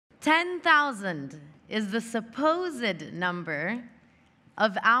10,000 is the supposed number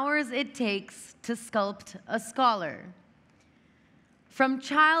of hours it takes to sculpt a scholar. From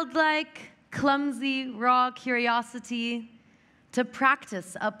childlike, clumsy, raw curiosity to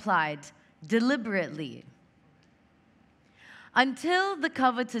practice applied deliberately. Until the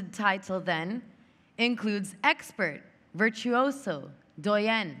coveted title, then, includes expert, virtuoso,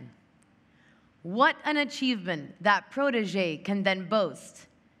 doyen. What an achievement that protege can then boast.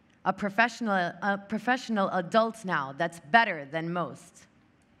 A professional adult now that's better than most.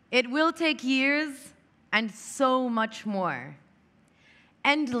 It will take years and so much more.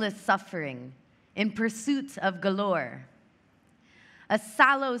 Endless suffering in pursuit of galore. A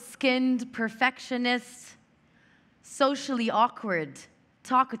sallow-skinned perfectionist, socially awkward,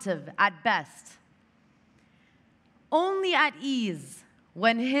 talkative at best. Only at ease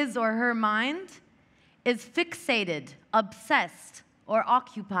when his or her mind is fixated, obsessed, or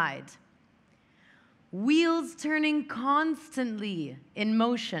occupied. Wheels turning constantly in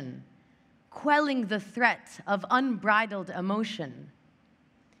motion, quelling the threat of unbridled emotion.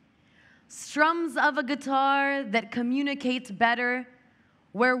 Strums of a guitar that communicate better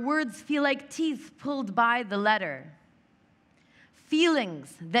where words feel like teeth pulled by the letter.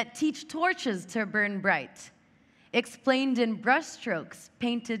 Feelings that teach torches to burn bright, explained in brushstrokes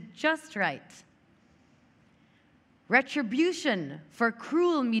painted just right. Retribution for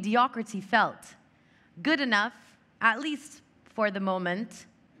cruel mediocrity felt, good enough, at least for the moment.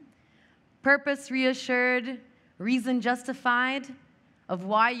 Purpose reassured, reason justified of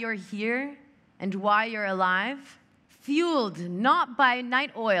why you're here and why you're alive. Fueled not by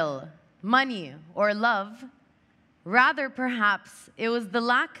night oil, money, or love, rather perhaps it was the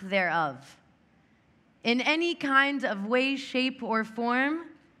lack thereof. In any kind of way, shape, or form,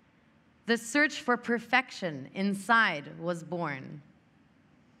 the search for perfection inside was born.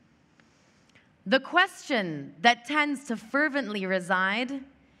 The question that tends to fervently reside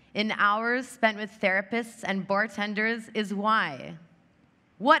in hours spent with therapists and bartenders is why?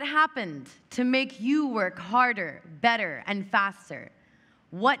 What happened to make you work harder, better, and faster?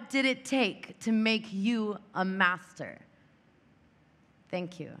 What did it take to make you a master?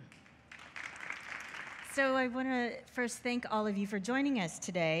 Thank you. So I want to first thank all of you for joining us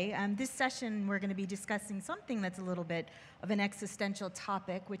today. This session, we're going to be discussing something that's a little bit of an existential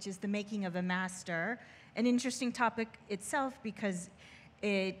topic, which is the making of a master. An interesting topic itself because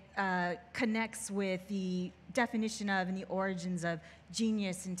it connects with the definition of and the origins of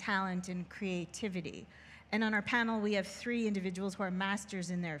genius and talent and creativity. And on our panel, we have three individuals who are masters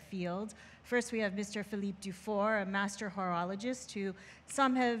in their field. First, we have Mr. Philippe Dufour, a master horologist who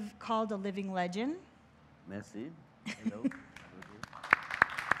some have called a living legend. Merci. Hello.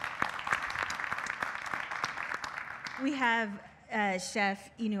 We have Chef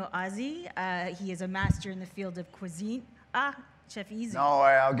Inu Azi. He is a master in the field of cuisine. Chef Easy. No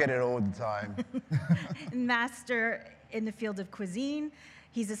way, I'll get it all the time. Master in the field of cuisine.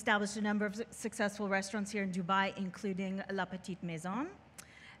 He's established a number of successful restaurants here in Dubai, including La Petite Maison.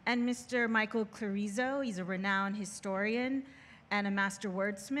 And Mr. Michael Clarizo, he's a renowned historian and a master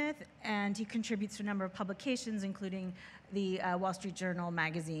wordsmith, and he contributes to a number of publications, including the Wall Street Journal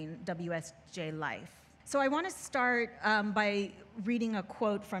magazine, WSJ Life. So I want to start by reading a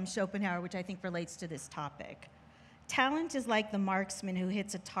quote from Schopenhauer, which I think relates to this topic. Talent is like the marksman who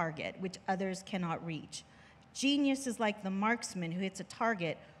hits a target which others cannot reach. Genius is like the marksman who hits a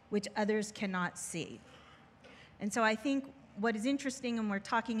target which others cannot see. And so I think what is interesting when we're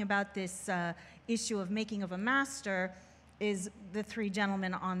talking about this issue of making of a master is the three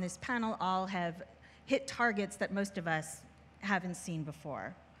gentlemen on this panel all have hit targets that most of us haven't seen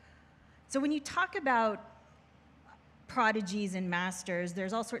before. So when you talk about prodigies and masters,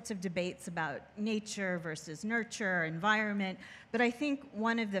 there's all sorts of debates about nature versus nurture, environment, but I think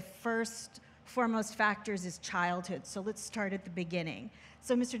one of the foremost factors is childhood. So let's start at the beginning.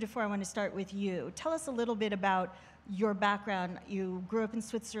 So Mr. Dufour, I want to start with you. Tell us a little bit about your background. You grew up in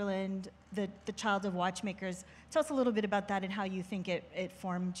Switzerland, the child of watchmakers. Tell us a little bit about that and how you think it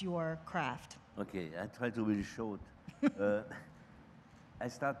formed your craft. Okay, I try to be short. I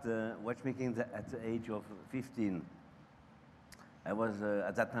started watchmaking at the age of 15. I was,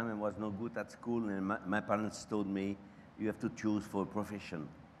 at that time, I was no good at school, and my parents told me, you have to choose for a profession.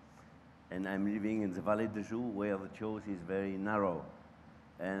 And I'm living in the Vallée de Joux, where the choice is very narrow.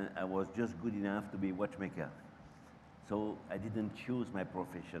 And I was just good enough to be a watchmaker. So I didn't choose my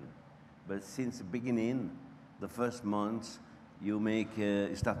profession. But since the beginning, the first months, you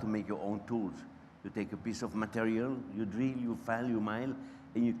start to make your own tools. You take a piece of material, you drill, you file, you mile,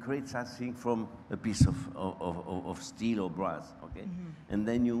 and you create something from a piece of steel or brass, okay? And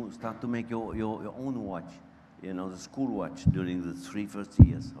then you start to make your own watch, you know, the school watch during the first 3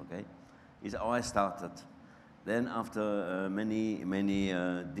 years, okay? Is how I started. Then after many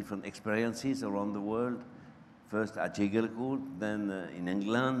different experiences around the world, first at Jagelcourt, then in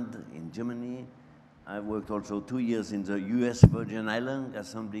England, in Germany. I worked also 2 years in the US Virgin Islands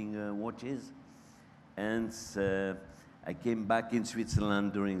assembling watches. And I came back in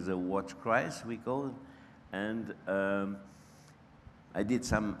Switzerland during the watch crisis, we call it. And I did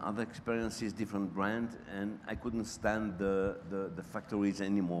some other experiences, different brands, and I couldn't stand the factories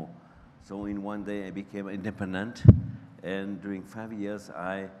anymore. So in one day I became independent, and during 5 years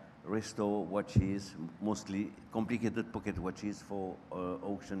I restore watches, mostly complicated pocket watches for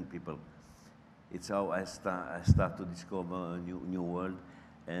auction people. It's how I start to discover a new world,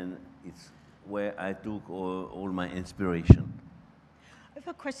 and it's where I took all my inspiration. I have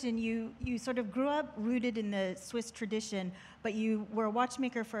a question. You sort of grew up rooted in the Swiss tradition, but you were a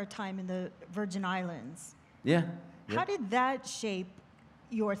watchmaker for a time in the Virgin Islands. Yeah. How did that shape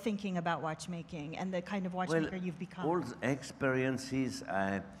your thinking about watchmaking and the kind of watchmaker you've become? All the experiences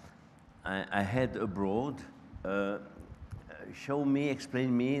I had abroad show me,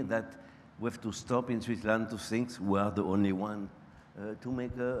 explain me that we have to stop in Switzerland to think we are the only one to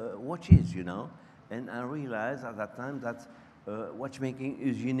make watches, you know. And I realized at that time that watchmaking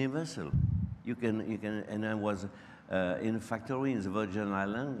is universal. You can, and I was in a factory in the Virgin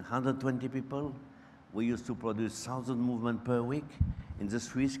Islands, 120 people. We used to produce 1,000 movements per week in the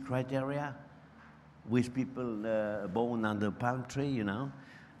Swiss criteria with people born under palm tree, you know.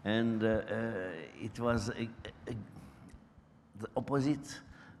 And it was the opposite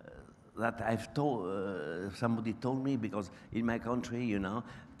that I've told, somebody told me, because in my country, you know,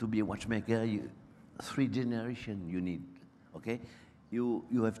 to be a watchmaker, 3 generations you need, okay?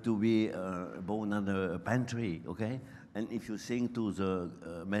 You have to be born under a palm tree, okay? And if you sing to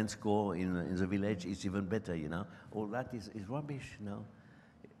the men's choir in the village, it's even better, you know? All that is rubbish, you know?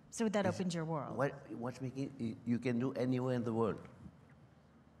 So that opened your world. Watchmaking, you can do anywhere in the world.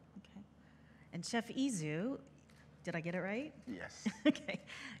 Okay. And Chef Izu, did I get it right? Yes. Okay.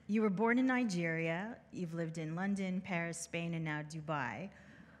 You were born in Nigeria. You've lived in London, Paris, Spain, and now Dubai.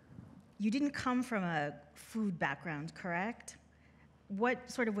 You didn't come from a food background, correct?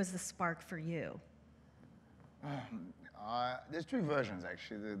 What sort of was the spark for you? There's 2 versions,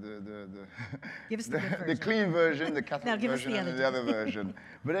 actually. Give us the good version. The clean version, the Catholic give us version, the and other the other version.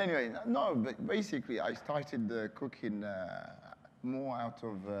 But anyway, no, but basically I started cooking more out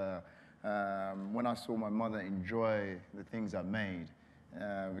of when I saw my mother enjoy the things I made,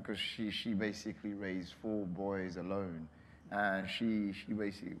 because she basically raised 4 boys alone. And she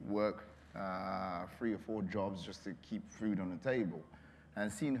basically worked 3 or 4 jobs just to keep food on the table. And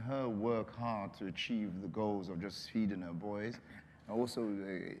seeing her work hard to achieve the goals of just feeding her boys also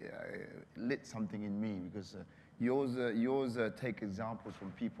lit something in me, because you always take examples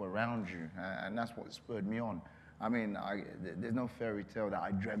from people around you, and that's what spurred me on. I mean, there's no fairy tale that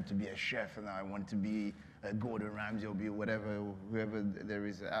I dreamt to be a chef and I want to be Gordon Ramsay or be whatever, whoever there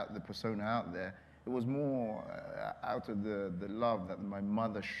is the persona out there. It was more out of the love that my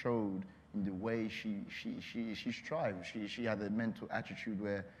mother showed in the way she strived. She had a mental attitude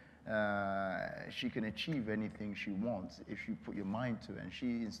where she can achieve anything she wants if you put your mind to it, and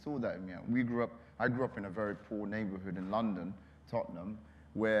she installed that in me. I grew up in a very poor neighborhood in London, Tottenham,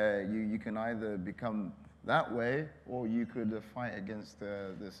 where you can either become that way or you could fight against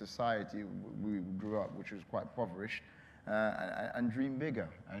the society we grew up, which was quite impoverished, and dream bigger.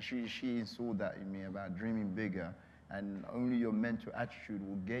 And she installed that in me about dreaming bigger, and only your mental attitude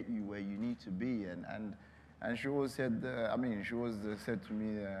will get you where you need to be. And she always said, she always said to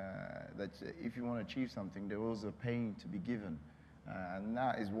me that if you want to achieve something, there was a pain to be given. And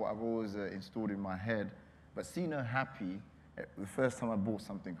that is what I've always installed in my head. But seeing her happy, the first time I brought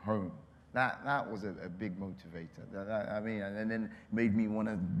something home, that was a big motivator. And then made me want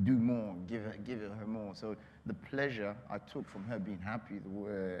to do more, give it her more. So the pleasure I took from her being happy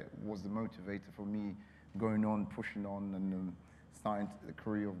was the motivator for me going on, pushing on, and starting the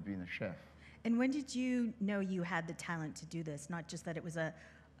career of being a chef. And when did you know you had the talent to do this, not just that it was a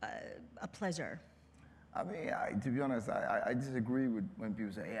pleasure? I mean, to be honest, I disagree with when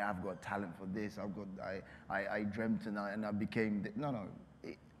people say, "Hey, I've got talent for this. I dreamt and I became." No.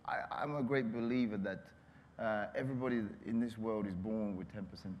 I'm a great believer that everybody in this world is born with 10%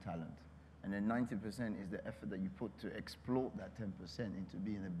 talent, and then 90% is the effort that you put to exploit that 10% into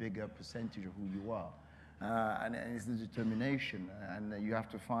being a bigger percentage of who you are. And it's the determination, and you have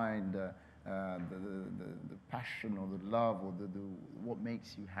to find the passion or the love or what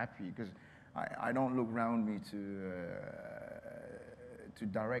makes you happy. Because I don't look around me to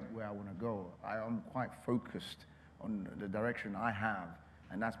direct where I want to go. I am quite focused on the direction I have,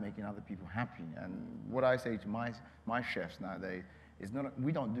 and that's making other people happy. And what I say to my chefs nowadays is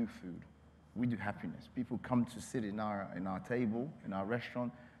we don't do food, we do happiness. People come to sit in our table, in our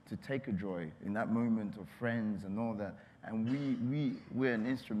restaurant, to take a joy in that moment of friends and all that. And we're an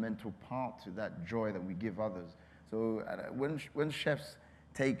instrumental part to that joy that we give others. So when chefs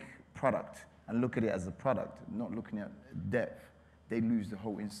take product and look at it as a product, not looking at depth, they lose the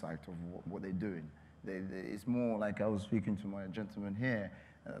whole insight of what they're doing. It's more like I was speaking to my gentleman here,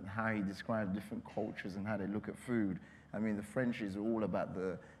 how he described different cultures and how they look at food. I mean, the French is all about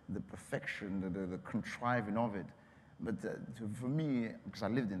the perfection, the contriving of it. But for me, because I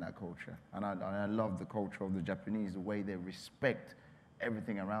lived in that culture, and I love the culture of the Japanese, the way they respect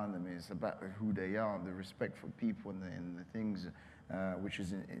everything around them. It's about who they are, the respect for people and the things which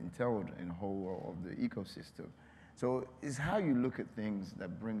is entailed in the whole of the ecosystem. So it's how you look at things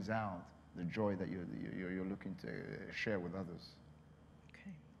that brings out the joy that you're looking to share with others.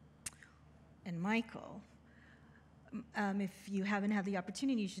 Okay. And Michael, if you haven't had the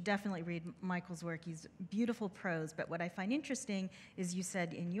opportunity, you should definitely read Michael's work. He's beautiful prose. But what I find interesting is you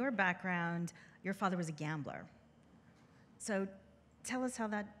said in your background, your father was a gambler. So tell us how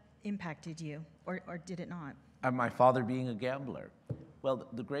that impacted you, or did it not? My father being a gambler. Well,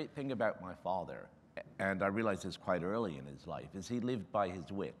 the great thing about my father, and I realized this quite early in his life, is he lived by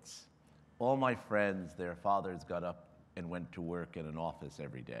his wits. All my friends, their fathers got up and went to work in an office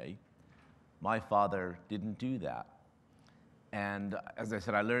every day. My father didn't do that. And as I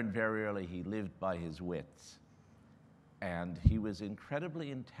said, I learned very early he lived by his wits. And he was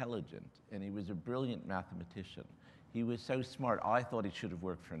incredibly intelligent, and he was a brilliant mathematician. He was so smart, I thought he should have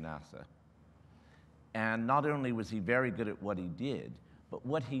worked for NASA. And not only was he very good at what he did, but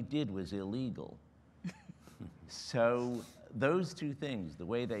what he did was illegal. So those two things, the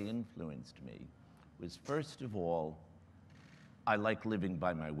way they influenced me, was first of all, I like living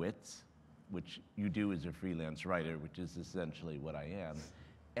by my wits, which you do as a freelance writer, which is essentially what I am.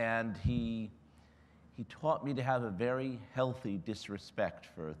 And he taught me to have a very healthy disrespect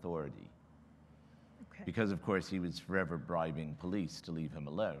for authority. Okay. Because, of course, he was forever bribing police to leave him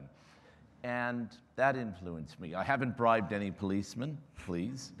alone. And that influenced me. I haven't bribed any policemen,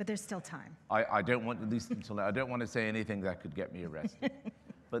 please. But there's still time. I don't want, at least until now, I don't want to say anything that could get me arrested.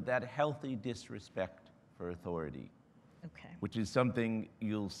 But that healthy disrespect for authority, Okay. which is something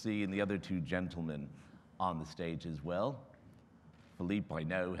you'll see in the other two gentlemen on the stage as well. Philippe, I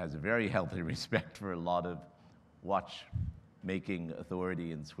know, has a very healthy respect for a lot of watchmaking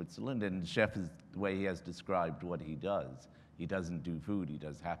authority in Switzerland, and Chef is the way he has described what he does. He doesn't do food, he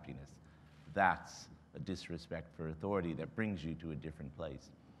does happiness. That's a disrespect for authority that brings you to a different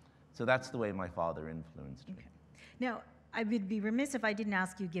place. So that's the way my father influenced me. Okay. Now, I would be remiss if I didn't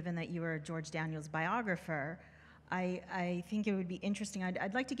ask you, given that you are George Daniels' biographer, I think it would be interesting.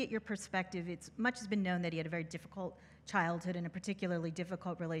 I'd like to get your perspective. Much has been known that he had a very difficult childhood and a particularly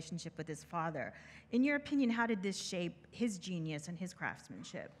difficult relationship with his father. In your opinion, how did this shape his genius and his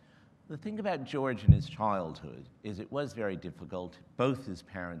craftsmanship? The thing about George and his childhood is it was very difficult. Both his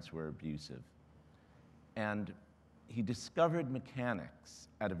parents were abusive. And he discovered mechanics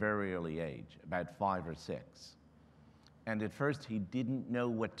at a very early age, about 5 or 6. And at first he didn't know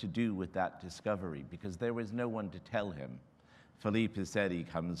what to do with that discovery because there was no one to tell him. Philippe has said he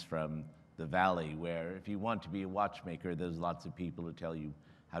comes from the valley where if you want to be a watchmaker, there's lots of people who tell you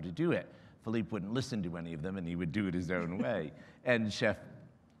how to do it. Philippe wouldn't listen to any of them and he would do it his own way. And Chef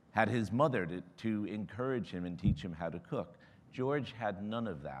had his mother to encourage him and teach him how to cook. George had none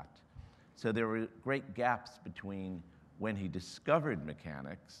of that. So there were great gaps between when he discovered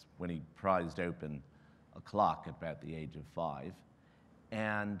mechanics, when he prized open a clock at about the age of 5,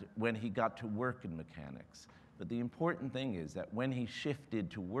 and when he got to work in mechanics. But the important thing is that when he shifted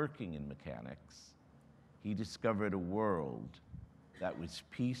to working in mechanics, he discovered a world that was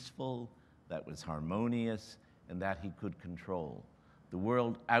peaceful, that was harmonious, and that he could control. The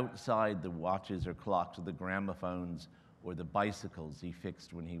world outside the watches or clocks or the gramophones or the bicycles he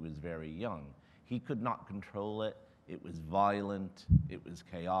fixed when he was very young. He could not control it. It was violent. It was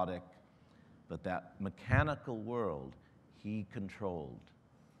chaotic. But that mechanical world he controlled.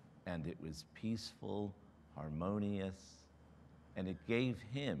 And it was peaceful, harmonious, and it gave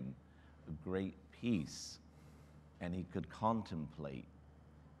him a great peace. And he could contemplate,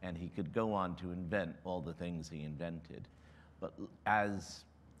 and he could go on to invent all the things he invented. But as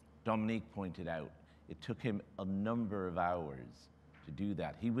Dominique pointed out, it took him a number of hours to do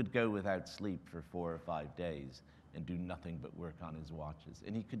that. He would go without sleep for 4 or 5 days and do nothing but work on his watches,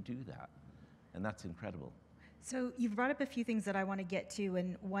 and he could do that, and that's incredible. So you've brought up a few things that I want to get to,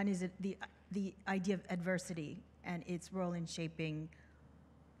 and one is the idea of adversity and its role in shaping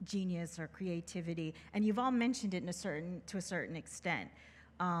genius or creativity, and you've all mentioned it to a certain extent.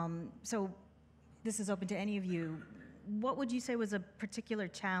 So this is open to any of you. What would you say was a particular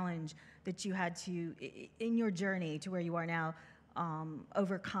challenge that you had to, in your journey to where you are now,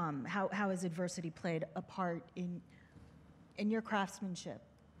 overcome? How has adversity played a part in your craftsmanship?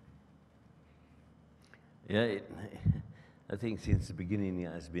 Yeah, I think since the beginning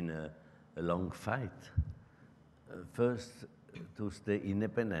it has been a long fight. First, to stay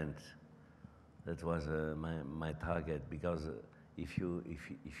independent. That was my target, because if you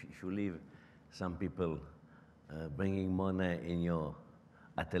leave some people bringing money in your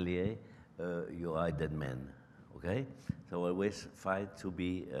atelier, you are a dead man. Okay, so always fight to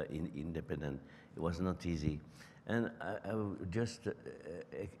be independent. It was not easy, and I will just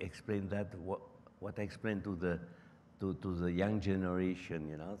explain that what I explained to the young generation.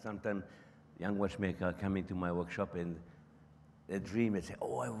 You know, sometimes young watchmakers come into my workshop and they dream and say,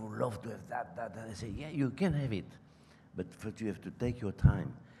 "Oh, I would love to have that." And I say, "Yeah, you can have it, but first you have to take your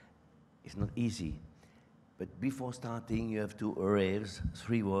time. It's not easy. But before starting, you have to erase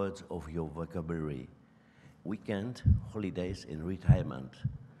 3 words of your vocabulary: weekend, holidays, and retirement,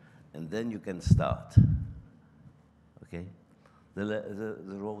 and then you can start." Okay,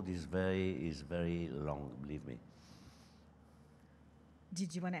 the road is very long, believe me.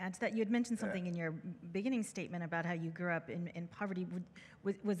 Did you want to add to that? You had mentioned something in your beginning statement about how you grew up in poverty.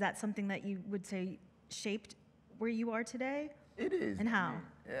 Was that something that you would say shaped where you are today? It is. And how?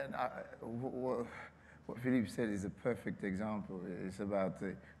 And what Philippe said is a perfect example. It's about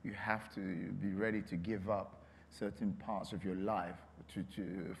you have to be ready to give up certain parts of your life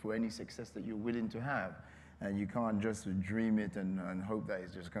for any success that you're willing to have. And you can't just dream it and hope that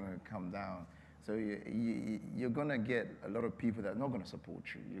it's just going to come down. So you're going to get a lot of people that are not going to support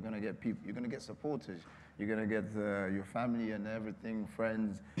you. You're going to get people. You're going to get supporters. You're going to get your family and everything,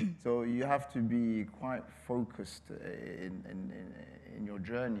 friends. So you have to be quite focused in your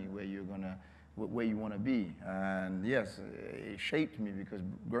journey where you want to be. And yes, it shaped me, because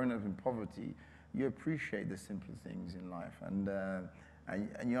growing up in poverty, you appreciate the simple things in life,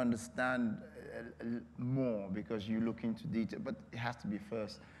 and you understand more because you look into detail. But it has to be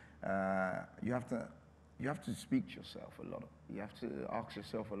first. You have to speak to yourself a lot. You have to ask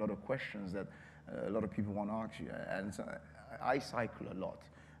yourself a lot of questions that a lot of people won't ask you. And so I cycle a lot,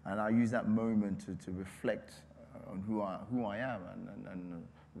 and I use that moment to reflect on who I am and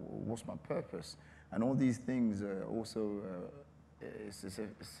what's my purpose. And all these things also is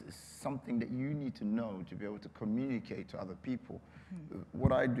something that you need to know to be able to communicate to other people.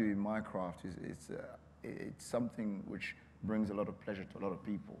 What I do in my craft is it's something which brings a lot of pleasure to a lot of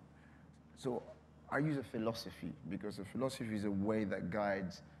people. So I use a philosophy, because a philosophy is a way that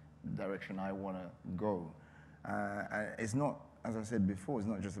guides the direction I want to go. It's not, as I said before, it's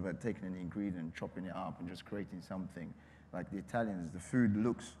not just about taking an ingredient, chopping it up, and just creating something. Like the Italians, the food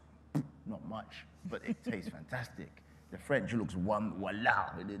looks not much, but it tastes fantastic. The French looks voila,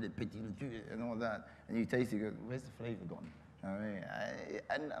 and all that. And you taste it, you go, where's the flavor gone? I mean,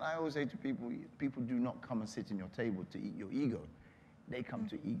 and I always say to people do not come and sit in your table to eat your ego. They come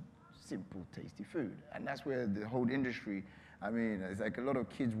to eat simple, tasty food. And that's where the whole industry, I mean, it's like a lot of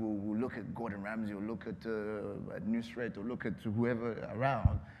kids will look at Gordon Ramsay, or look at Nusret, or look at whoever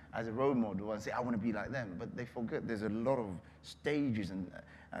around as a role model and say, I want to be like them. But they forget there's a lot of stages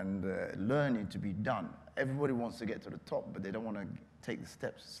and learning to be done. Everybody wants to get to the top, but they don't want to take the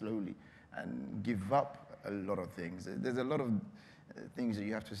steps slowly and give up a lot of things. There's a lot of things that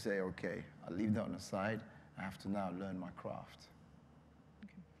you have to say, okay, I'll leave that on the side. I have to now learn my craft.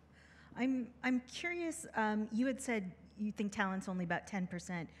 Okay. I'm curious, you had said you think talent's only about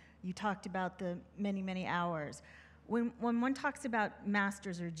 10%. You talked about the many, many hours. When one talks about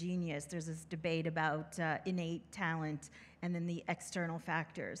masters or genius, there's this debate about innate talent and then the external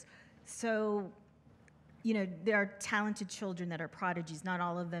factors. So, you know, there are talented children that are prodigies. Not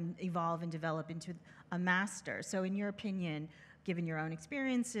all of them evolve and develop into a master. So in your opinion, given your own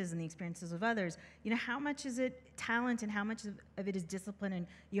experiences and the experiences of others, you know, how much is it talent and how much of it is discipline, and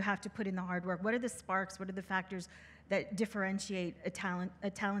you have to put in the hard work? What are the sparks? What are the factors that differentiate a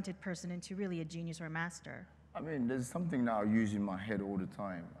talented person into really a genius or a master? I mean, there's something that I use in my head all the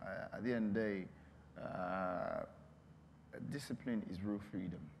time. At the end of the day, discipline is real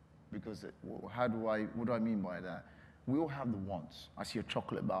freedom. Because what do I mean by that? We all have the wants. I see a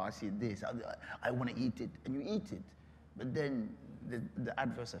chocolate bar, I see this, I want to eat it, and you eat it. But then the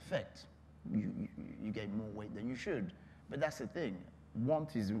adverse effect. You gain more weight than you should. But that's the thing.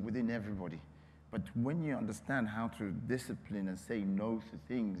 Want is within everybody. But when you understand how to discipline and say no to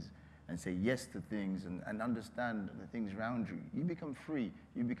things and say yes to things and understand the things around you, you become free.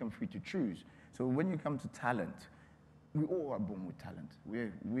 You become free to choose. So when you come to talent, we all are born with talent.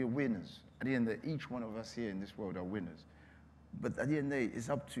 We're winners. At the end of the day, each one of us here in this world are winners. But at the end of the day, it's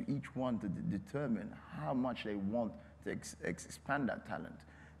up to each one to determine how much they want to expand that talent.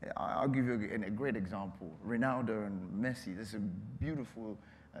 I'll give you a great example. Ronaldo and Messi, there's a beautiful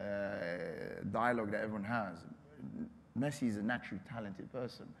dialogue that everyone has. Messi is a naturally talented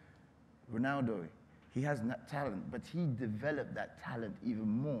person. Ronaldo, he has talent, but he developed that talent even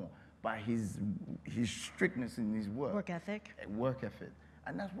more by his strictness in his work. Work ethic. Work ethic.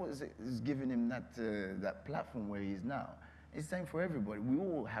 And that's what is giving him that platform where he is now. It's the same for everybody. We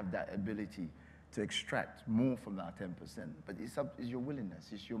all have that ability to extract more from that 10%. But it's your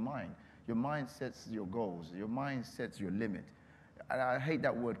willingness, it's your mind. Your mind sets your goals. Your mind sets your limit. And I hate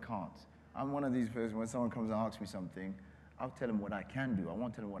that word can't. I'm one of these persons, when someone comes and asks me something, I'll tell them what I can do. I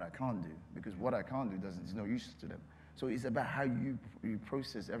won't tell them what I can't do, because what I can't do is no use to them. So it's about how you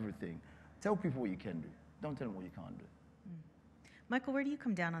process everything. Tell people what you can do. Don't tell them what you can't do. Michael, where do you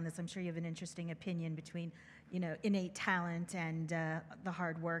come down on this? I'm sure you have an interesting opinion between, innate talent and the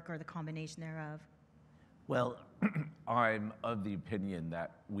hard work or the combination thereof. Well, I'm of the opinion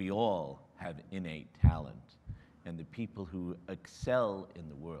that we all have innate talent, and the people who excel in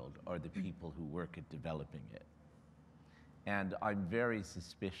the world are the people who work at developing it. And I'm very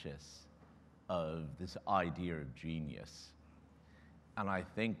suspicious of this idea of genius. And I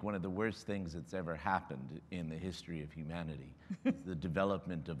think one of the worst things that's ever happened in the history of humanity is the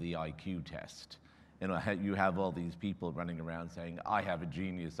development of the IQ test. You have all these people running around saying, I have a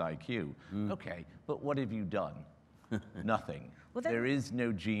genius IQ. Okay, but what have you done? Nothing. Well, there is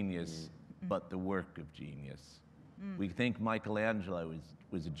no genius but the work of genius. We think Michelangelo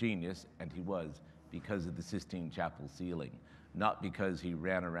was a genius, and he was, because of the Sistine Chapel ceiling, not because he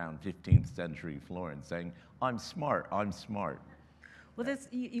ran around 15th century Florence saying, I'm smart, I'm smart. Well,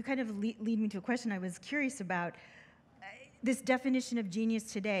 you kind of lead me to a question I was curious about. This definition of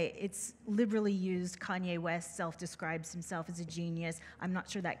genius today, it's liberally used. Kanye West self-describes himself as a genius. I'm not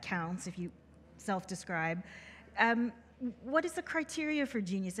sure that counts if you self-describe. What is the criteria for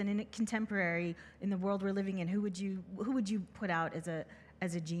genius? And in contemporary, in the world we're living in, who would you put out as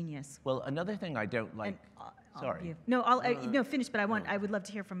a genius? Well, another thing I don't like. Sorry. No, finish. But I would love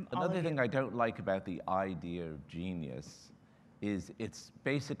to hear from all of you. Another thing I don't like about the idea of genius is it's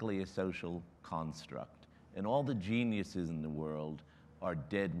basically a social construct. And all the geniuses in the world are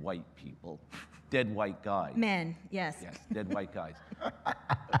dead white people, dead white guys. Men, yes. Yes, dead white guys.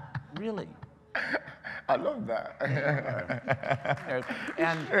 Really? I love that.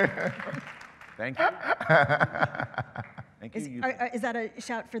 And thank you. Thank you. Is that a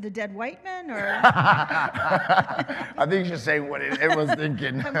shout for the dead white men, or? I think you're saying what everyone's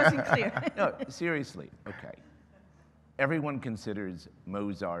thinking. I wasn't clear. No, seriously, okay. Everyone considers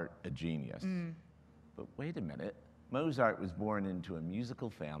Mozart a genius. But wait a minute, Mozart was born into a musical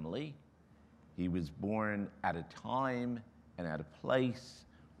family. He was born at a time and at a place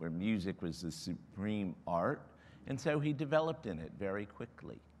where music was the supreme art, and so he developed in it very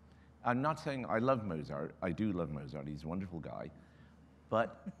quickly. I'm not saying I love Mozart. I do love Mozart. He's a wonderful guy.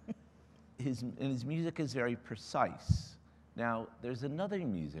 But his music is very precise. Now, there's another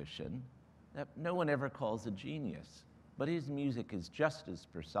musician that no one ever calls a genius, but his music is just as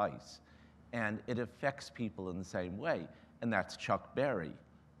precise, and it affects people in the same way, and that's Chuck Berry.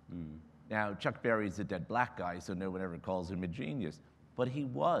 Now, Chuck Berry's a dead black guy, so no one ever calls him a genius, but he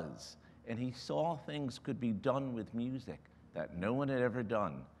was, and he saw things could be done with music that no one had ever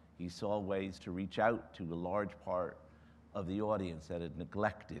done. He saw ways to reach out to a large part of the audience that had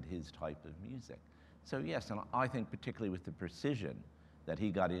neglected his type of music. So yes, and I think particularly with the precision that he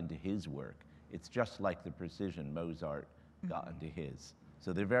got into his work, it's just like the precision Mozart got into his.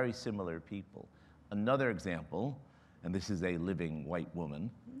 So they're very similar people. Another example, and this is a living white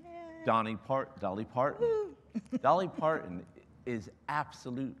woman, Dolly Parton. Dolly Parton is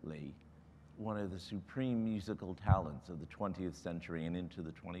absolutely one of the supreme musical talents of the 20th century and into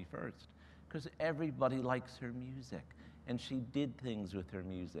the 21st, because everybody likes her music, and she did things with her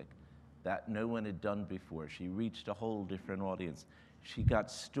music that no one had done before. She reached a whole different audience. She got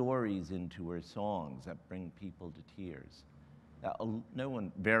stories into her songs that bring people to tears. No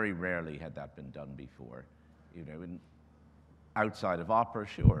one, very rarely had that been done before. Outside of opera,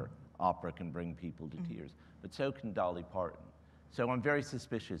 sure, opera can bring people to tears, but so can Dolly Parton. So I'm very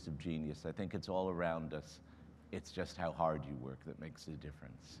suspicious of genius. I think it's all around us, It's just how hard you work that makes a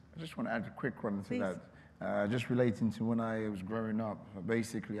difference. I just want to add a quick one to Please. that. Just relating to when I was growing up,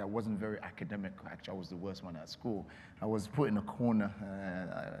 basically I wasn't very academic. Actually, I was the worst one at school. I was put in a corner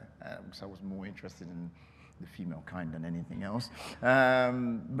because I was more interested in the female kind than anything else.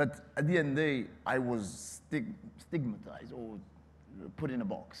 But at the end of the day, I was stigmatized or put in a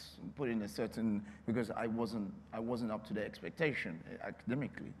box, put in a certain, because I wasn't up to their expectation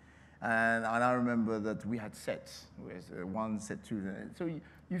academically. And I remember that we had sets, one, set two. So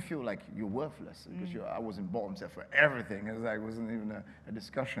you feel like you're worthless because I was in bottom set for everything. It wasn't even a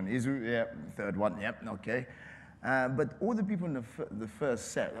discussion. Izu, yeah, third one, yep, okay. But all the people in the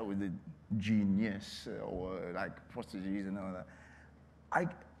first set, that were the genius or like prostitutes and all that,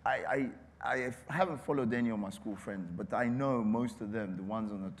 I haven't followed any of my school friends, but I know most of them, the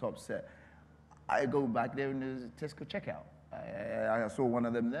ones on the top set. I go back there in the Tesco checkout. I saw one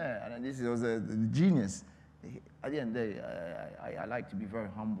of them there, and this was a genius. At the end of the day, I like to be very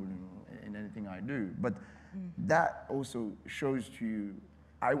humble in anything I do, but that also shows to you,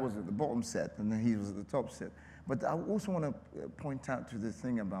 I was at the bottom set, and then he was at the top set. But I also want to point out to the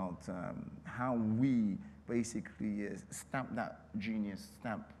thing about how we basically stamp that genius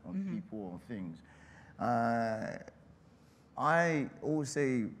stamp on people or things. I always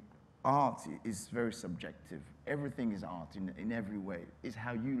say art is very subjective. Everything is art in every way. It's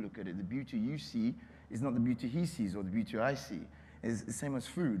how you look at it. The beauty you see is not the beauty he sees or the beauty I see. It's the same as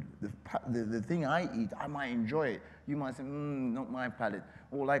food. The thing I eat, I might enjoy it. You might say, not my palate.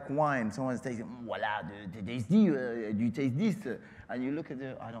 Or like wine, someone's tasting, voila, do you taste this? And you look at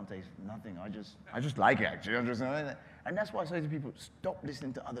it, I don't taste nothing. I just like it, actually. And that's why I say to people, stop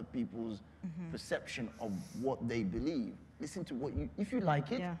listening to other people's perception of what they believe. Listen to what if you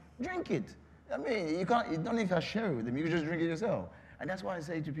like it, drink it. I mean, you don't need to share it with them. You can just drink it yourself. And that's why I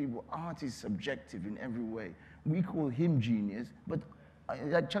say to people, art is subjective in every way. We call him genius, but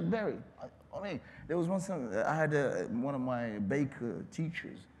like Chuck Berry. I mean, there was one time I had one of my baker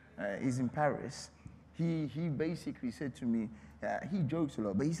teachers. He's in Paris. He basically said to me, he jokes a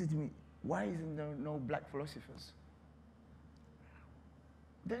lot, but he said to me, "Why isn't there no black philosophers?"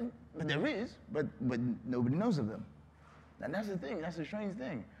 But there is, but nobody knows of them. And that's the thing. That's the strange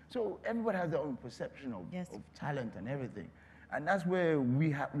thing. So everybody has their own perception of talent and everything, and that's where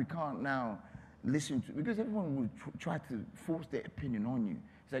we can't now listen to, because everyone will try to force their opinion on you.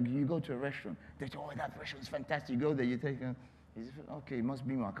 It's like you go to a restaurant, they say, "Oh, that restaurant's fantastic." You go there, you take a, okay, it must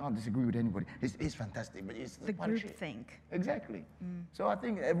be me. I can't disagree with anybody. It's fantastic, but it's the group think. Exactly. So I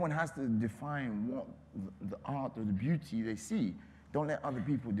think everyone has to define what the art or the beauty they see. Don't let other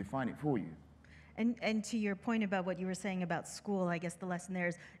people define it for you. And to your point about what you were saying about school, I guess the lesson there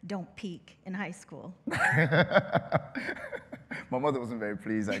is don't peak in high school. My mother wasn't very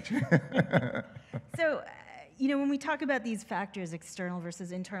pleased, actually. So, when we talk about these factors, external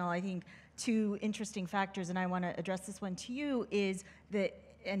versus internal, I think two interesting factors, and I want to address this one to you, is that,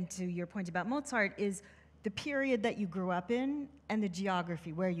 and to your point about Mozart, is the period that you grew up in and the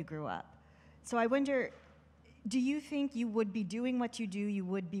geography where you grew up. So I wonder, do you think you would be doing what you do, you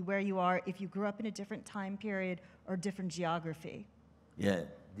would be where you are if you grew up in a different time period or different geography? Yeah,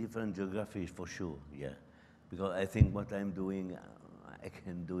 different geography for sure, yeah. Because I think what I'm doing, I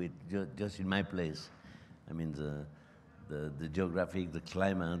can do it just in my place. I mean, the geographic, the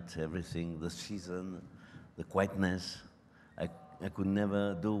climate, everything, the season, the quietness. I could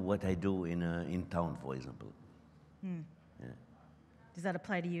never do what I do in town, for example. Yeah. Does that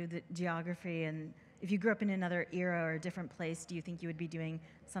apply to you, the geography? And if you grew up in another era or a different place, do you think you would be doing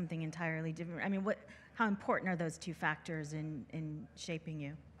something entirely different? I mean, how important are those two factors in shaping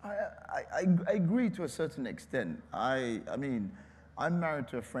you? I agree to a certain extent. I mean, I'm married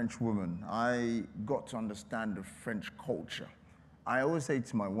to a French woman. I got to understand the French culture. I always say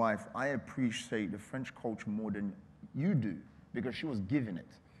to my wife, I appreciate the French culture more than you do, because she was given it.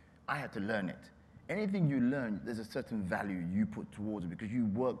 I had to learn it. Anything you learn, there's a certain value you put towards it because you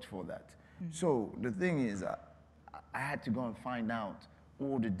worked for that. So the thing is, I had to go and find out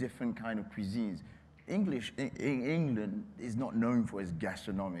all the different kind of cuisines. England is not known for its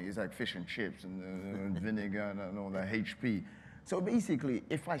gastronomy. It's like fish and chips and vinegar and all that HP. So basically,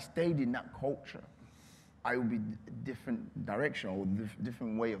 if I stayed in that culture, I would be different direction or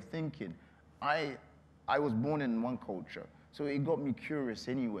different way of thinking. I was born in one culture, so it got me curious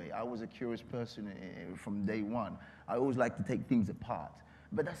anyway. I was a curious person from day one. I always like to take things apart.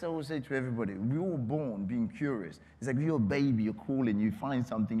 But that's what I always say to everybody. We're all born being curious. It's like you're a baby, you're crawling, you find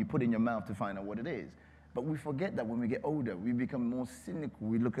something, you put it in your mouth to find out what it is. But we forget that when we get older, we become more cynical.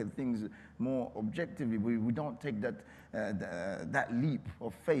 We look at things more objectively. We don't take that leap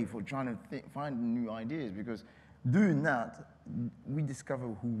of faith or trying to find new ideas, because doing that, we discover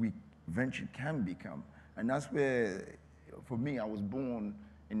who we eventually can become. And that's where, for me, I was born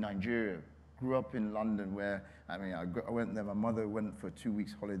in Nigeria, grew up in London, where, I went there. My mother went for a 2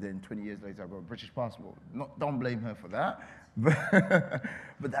 weeks holiday, and 20 years later, I got a British passport. Don't blame her for that.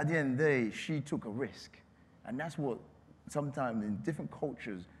 But at the end of the day, she took a risk. And that's what sometimes in different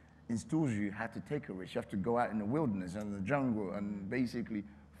cultures instills you have to take a risk. You have to go out in the wilderness and the jungle and basically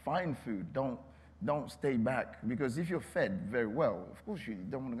find food. Don't stay back, because if you're fed very well, of course you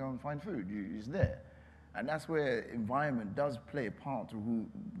don't want to go and find food. It's there. And that's where environment does play a part to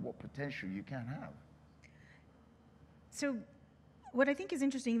what potential you can have. So what I think is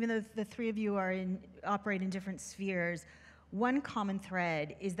interesting, even though the three of you operate in different spheres, one common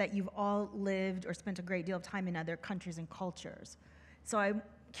thread is that you've all lived or spent a great deal of time in other countries and cultures. So I'm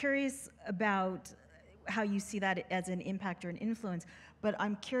curious about how you see that as an impact or an influence, but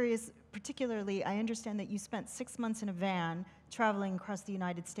I'm curious, particularly, I understand that you spent 6 months in a van traveling across the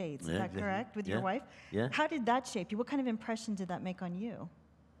United States. Is that correct, with your wife? Yeah. How did that shape you? What kind of impression did that make on you?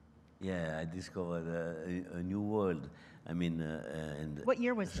 Yeah, I discovered a new world. And What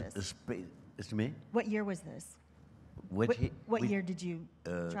year was this? Excuse me? What year was this? What year did you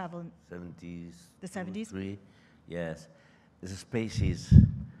travel? 70s. The 70s? 3, yes. The spaces,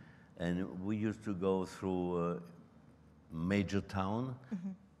 and we used to go through major town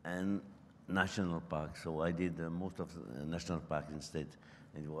and national park. So I did most of the national park instead.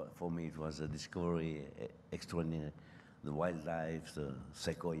 And for me, it was a discovery extraordinary. The wildlife, the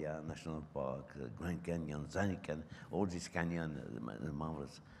Sequoia National Park, the Grand Canyon, Zani Canyon, all these canyons,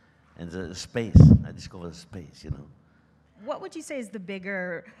 marvelous. And the space, I discovered space, What would you say is the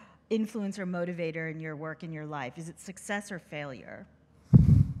bigger influence or motivator in your work, in your life? Is it success or failure?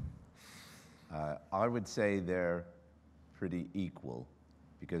 I would say they're pretty equal,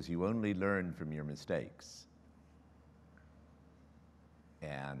 because you only learn from your mistakes.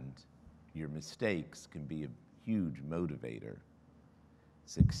 And your mistakes can be a huge motivator.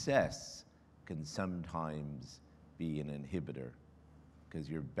 Success can sometimes be an inhibitor, because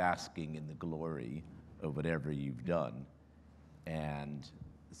you're basking in the glory of whatever you've done. And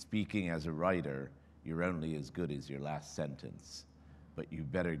speaking as a writer, you're only as good as your last sentence, but you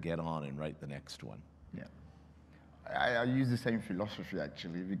better get on and write the next one. Yeah. I use the same philosophy,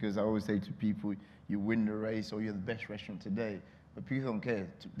 actually, because I always say to people, you win the race or you're the best restaurant today, but people don't care.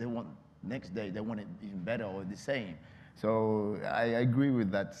 They want next day, they want it even better or the same. So I agree with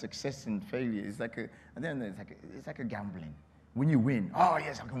that. Success and failure is like it's like a gambling. When you win, oh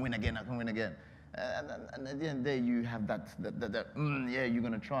yes, I can win again, I can win again. And at the end of the day, you have yeah, you're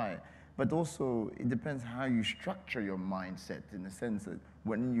going to try. But also, it depends how you structure your mindset, in the sense that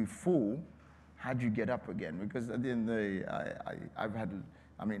when you fall, how do you get up again? Because at the end of the day,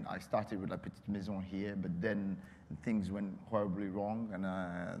 I started with La Petite Maison here, but then things went horribly wrong, and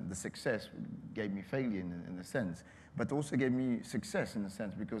the success gave me failure in a sense, but also gave me success in a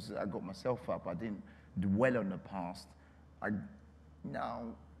sense, because I got myself up. I didn't dwell on the past.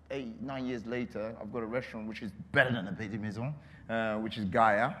 Now, 8, 9 years later, I've got a restaurant which is better than the Petite Maison, which is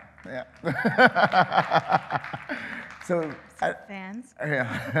Gaia. Yeah. So fans.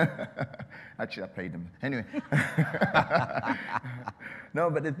 Yeah. Actually, I paid them. Anyway. No,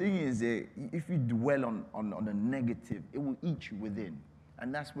 but the thing is, if you dwell on the negative, it will eat you within.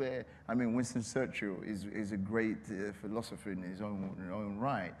 And that's where, Winston Churchill is a great philosopher in his own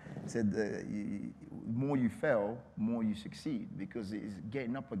right. He said, the more you fail, more you succeed, because it is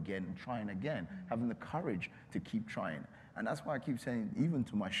getting up again and trying again, having the courage to keep trying. And that's why I keep saying, even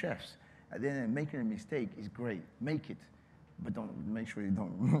to my chefs, at the end, making a mistake is great. Make it, but make sure you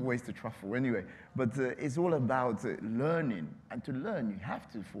don't waste the truffle anyway. But it's all about learning. And to learn, you have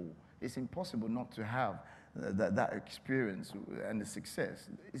to fall. It's impossible not to have that experience and the success.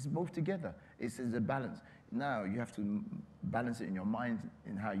 It's both together. It's a balance. Now you have to balance it in your mind,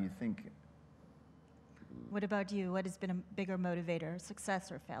 in how you think. What about you? What has been a bigger motivator,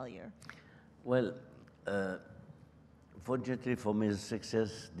 success or failure? Well, fortunately for me,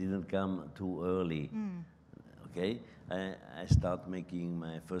 success didn't come too early. Okay, I started making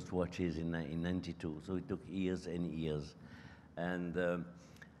my first watches in 92, so it took years and years. And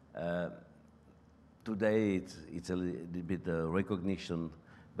today it's a little bit recognition,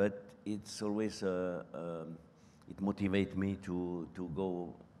 but it's always it motivates me to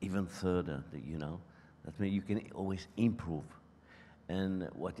go even further. That means you can always improve. And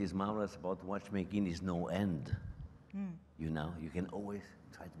what is marvelous about watchmaking is no end. You know, you can always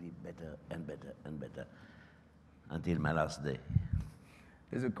try to be better and better and better until my last day.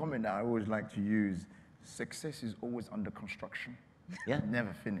 There's a comment that I always like to use. Success is always under construction. Yeah? It's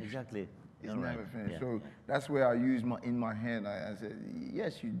never finished. Exactly. It's You're never right. finished. Yeah. So that's where I use in my head, I said,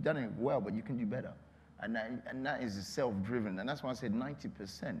 yes, you've done it well, but you can do better. And that is self-driven. And that's why I said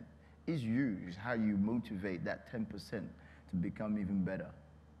 90% is you, is how you motivate that 10% to become even better.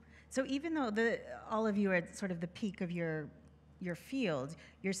 So even though all of you are at sort of the peak of your field,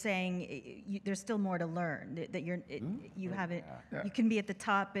 you're saying there's still more to learn. That you haven't. Yeah. You can be at the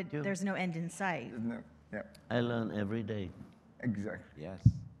top, but Yeah. there's no end in sight. Isn't it? Yeah, I learn every day. exactly. Yes.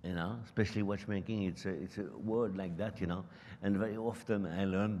 You know, especially watchmaking, it's a word like that, you know. And very often I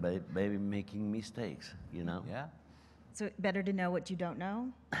learn by making mistakes, you know. Yeah. So better to know what you don't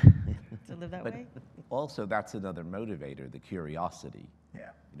know, to live that But way. also, that's another motivator, the curiosity.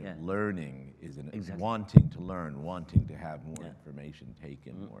 Yeah. You know, Yeah. learning is Exactly. wanting to learn, wanting to have more Yeah. information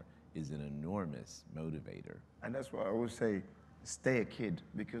taken, more is an enormous motivator. And that's why I always say, stay a kid,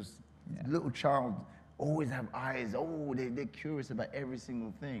 because little child always have eyes. Oh, they're curious about every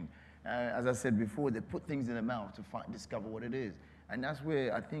single thing. As I said before, they put things in their mouth to discover what it is. And that's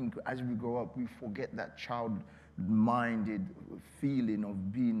where I think as we grow up, we forget that child-minded feeling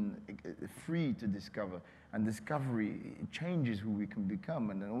of being free to discover. And discovery changes who we can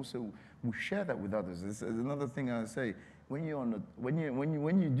become. And then also we share that with others. This is another thing I say. When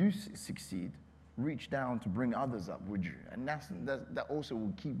you do succeed, reach down to bring others up with you. And that also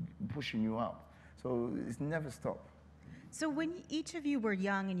will keep pushing you up. So it's never stop. So when each of you were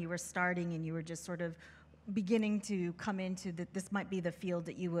young and you were starting and you were just sort of beginning to come into that, this might be the field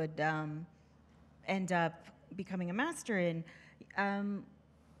that you would end up becoming a master in.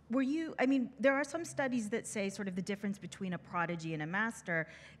 Were you, I mean, there are some studies that say sort of the difference between a prodigy and a master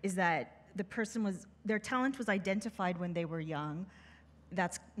is that their talent was identified when they were young.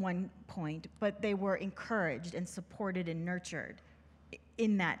 That's one point, but they were encouraged and supported and nurtured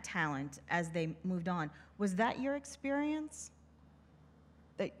in that talent as they moved on. Was that your experience?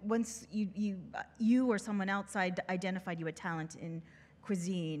 That once you or someone outside identified you a talent in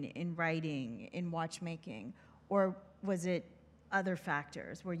cuisine, in writing, in watchmaking, or was it other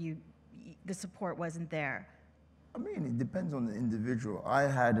factors where the support wasn't there? I mean, it depends on the individual. I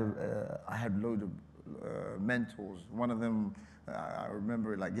had loads of mentors. One of them, I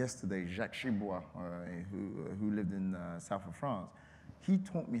remember it like yesterday, Jacques Chibois, who lived in south of France. He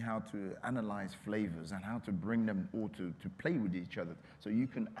taught me how to analyze flavors and how to bring them all to play with each other, so you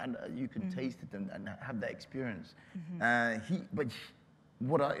can taste it and have that experience.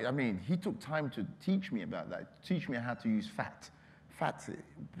 He took time to teach me about that, teach me how to use fat. Fat,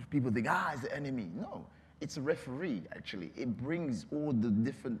 people think, it's the enemy. No, it's a referee, actually. It brings all the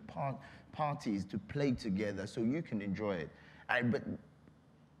different parties to play together so you can enjoy it. But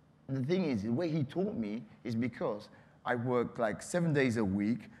the thing is, the way he taught me is because I worked like 7 days a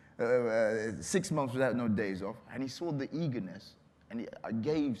week, 6 months without no days off, and he saw the eagerness, and I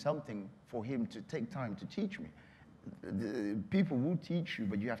gave something for him to take time to teach me. People will teach you,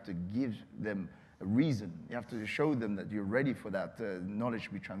 but you have to give them a reason. You have to show them that you're ready for that knowledge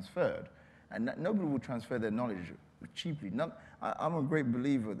to be transferred. And nobody will transfer their knowledge cheaply. I'm a great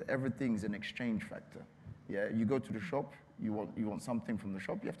believer that everything's an exchange factor. Yeah, you go to the shop, you want something from the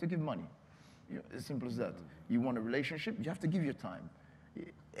shop, you have to give money. As simple as that. You want a relationship, you have to give your time.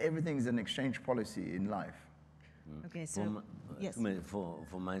 Everything's an exchange policy in life. Okay, so yes.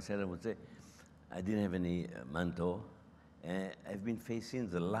 For myself, I would say I didn't have any mentor. I've been facing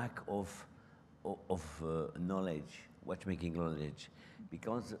the lack of knowledge, watchmaking knowledge,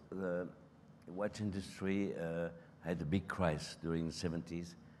 because the watch industry had a big crisis during the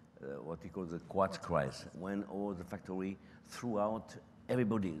 70s, what we call the quartz crisis, when all the factory threw out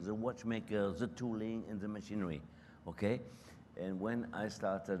everybody, the watchmakers, the tooling, and the machinery, okay? And when I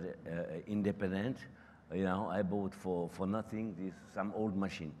started independent, I bought for nothing some old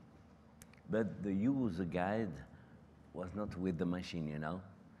machine. But the user guide was not with the machine,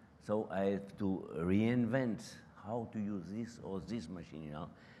 So I have to reinvent how to use this or this machine,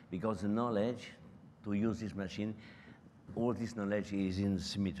 because the knowledge to use this machine, all this knowledge is in the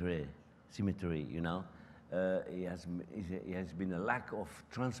cemetery, It has been a lack of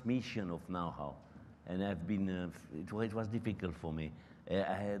transmission of know-how, and it was difficult for me.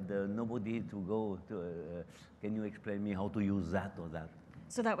 I had nobody to go to, can you explain me how to use that or that?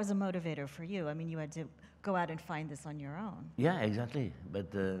 So that was a motivator for you. I mean, you had to go out and find this on your own. Yeah, exactly,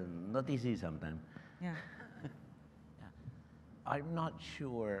 but not easy sometimes. Yeah. I'm not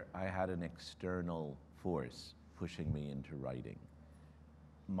sure I had an external force pushing me into writing.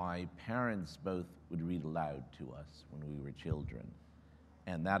 my parents both would read aloud to us when we were children,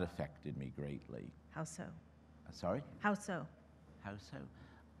 and that affected me greatly. How so? Sorry? How so? How so?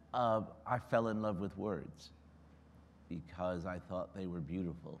 I fell in love with words because I thought they were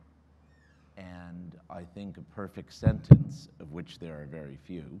beautiful. And I think a perfect sentence, of which there are very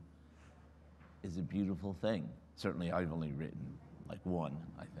few, is a beautiful thing. Certainly I've only written like one,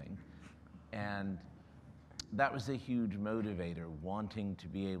 I think. And that was a huge motivator, wanting to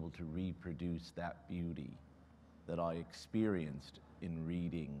be able to reproduce that beauty that I experienced in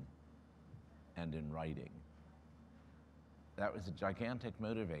reading and in writing. That was a gigantic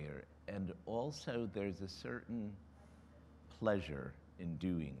motivator. And also there's a certain pleasure in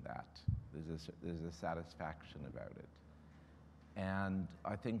doing that. There's a satisfaction about it. And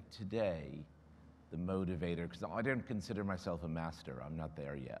I think today, the motivator, because I don't consider myself a master, I'm not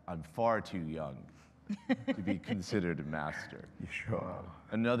there yet. I'm far too young to be considered a master. Sure.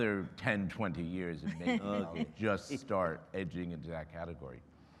 Another 10, 20 years and maybe I'll just start edging into that category.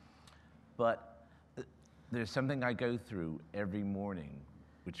 But there's something I go through every morning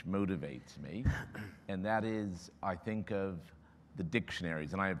which motivates me, and that is I think of the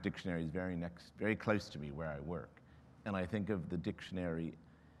dictionaries, and I have dictionaries very close to me where I work, and I think of the dictionary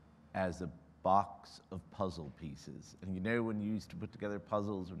as a box of puzzle pieces. And you know when you used to put together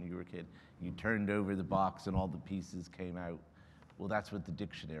puzzles when you were a kid, you turned over the box and all the pieces came out? Well, that's what the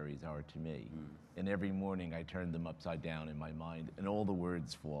dictionaries are to me. And every morning I turn them upside down in my mind and all the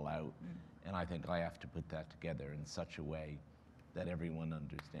words fall out. And I think I have to put that together in such a way that everyone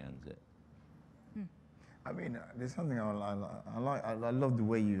understands it. I mean, there's something I like. I love the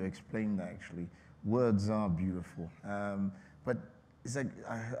way you explained that, actually. Words are beautiful. But it's like,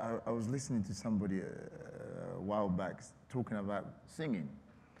 I was listening to somebody a while back talking about singing.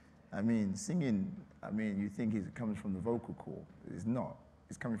 I mean, singing, you think it comes from the vocal cord. It's not.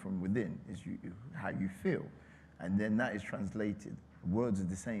 It's coming from within. It's how you feel. And then that is translated. Words are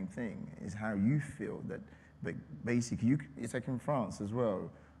the same thing. It's how you feel that, but basically, it's like in France as well.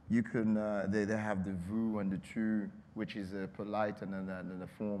 You can, they have the vous and the tu, which is polite and the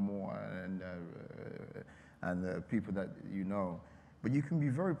formal and the people that you know. But you can be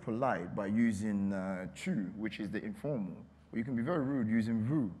very polite by using tu, which is the informal. Or you can be very rude using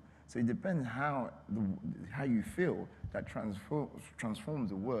vous. So it depends how you feel that transforms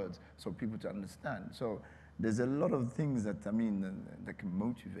the words so people to understand. So there's a lot of things that, that can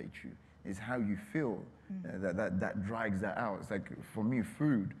motivate you. Is how you feel that drags that out. It's like, for me,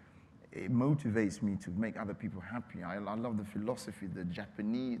 food, it motivates me to make other people happy. I love the philosophy, the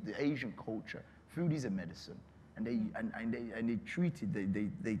Japanese, the Asian culture. Food is a medicine. And they treat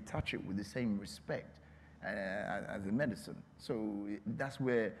it, they touch it with the same respect as a medicine. So that's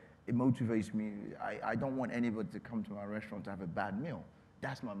where it motivates me. I don't want anybody to come to my restaurant to have a bad meal.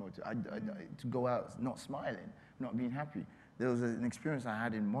 That's my motive. To go out not smiling, not being happy. There was an experience I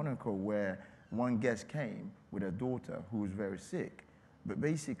had in Monaco where one guest came with her daughter who was very sick. But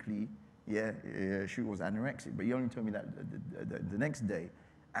basically, she was anorexic, but he only told me that the next day.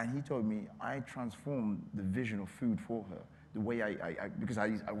 And he told me I transformed the vision of food for her. The way because I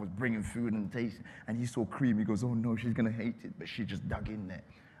was bringing food and taste, and he saw cream, he goes, oh no, she's gonna hate it, but she just dug in there.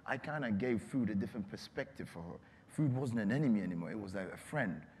 I kind of gave food a different perspective for her. Food wasn't an enemy anymore, it was a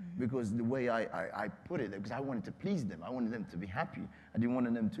friend. Because the way I put it, because I wanted to please them, I wanted them to be happy. I didn't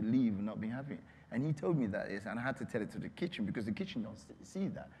want them to leave and not be happy. And he told me that, and I had to tell it to the kitchen, because the kitchen don't see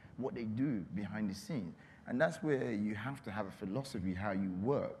that, what they do behind the scenes. And that's where you have to have a philosophy, how you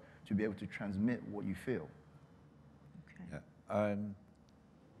work, to be able to transmit what you feel. Okay. Yeah.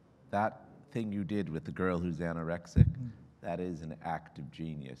 That thing you did with the girl who's anorexic, that is an act of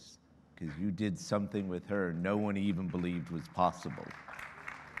genius. Because you did something with her no one even believed was possible.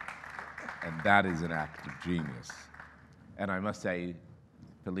 And that is an act of genius. And I must say,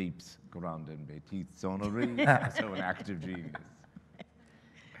 Philippe's grande and petite sonnerie, also an act of genius.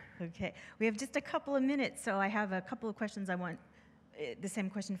 Okay, we have just a couple of minutes, so I have a couple of questions I want, the same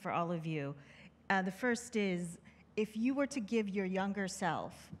question for all of you. The first is, if you were to give your younger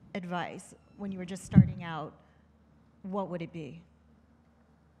self advice when you were just starting out, what would it be?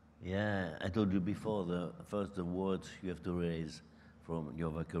 Yeah, I told you before, the words you have to raise from your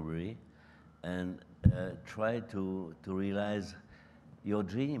vocabulary, and try to realize your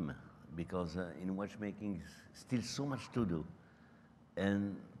dream, because in watchmaking, still so much to do.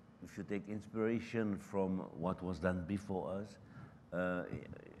 And if you take inspiration from what was done before us,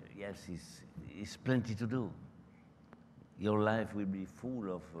 yes, it's plenty to do. Your life will be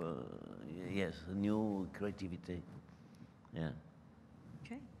full of, yes, new creativity. Yeah.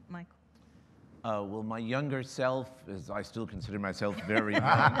 Okay, Michael. Well, my younger self, as I still consider myself very young,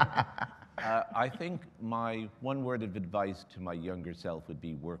 I think my one word of advice to my younger self would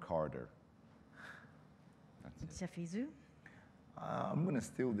be work harder. That's it. Chef Izu? I'm going to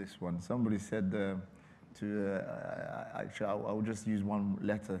steal this one. Somebody said actually, I'll just use one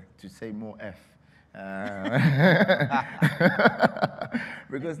letter to say more F.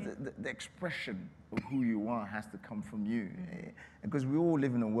 Because the expression of who you are has to come from you. Because we all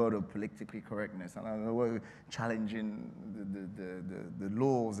live in a world of politically correctness, and I know we're challenging the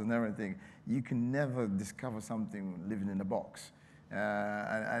laws and everything. You can never discover something living in a box.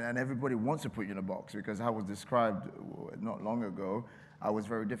 And everybody wants to put you in a box, because I was described not long ago. I was a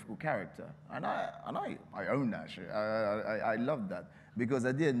very difficult character, and I own that shit. I love that, because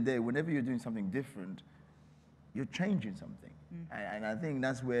at the end of the day, whenever you're doing something different, you're changing something, and I think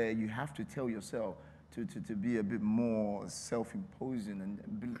that's where you have to tell yourself to be a bit more self-imposing,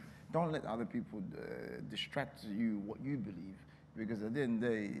 and don't let other people distract you what you believe, because at the end of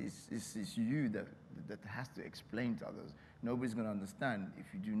the day, it's you that has to explain to others. Nobody's going to understand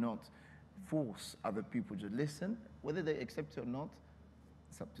if you do not force other people to listen. Whether they accept it or not,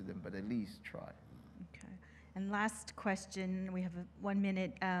 it's up to them, but at least try. Okay. And last question, we have 1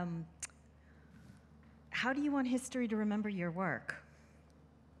 minute. How do you want history to remember your work?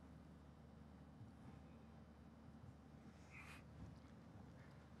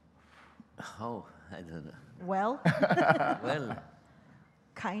 Oh, I don't know. Well? Well,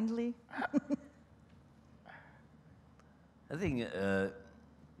 Kindly? I think,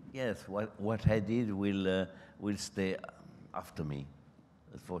 yes, what I did will stay after me,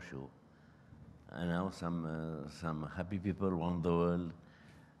 for sure. And now some happy people around the world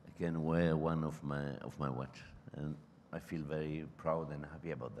can wear one of my watch, and I feel very proud and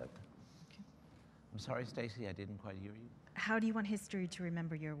happy about that. I'm sorry, Stacey, I didn't quite hear you. How do you want history to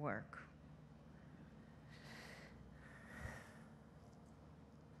remember your work?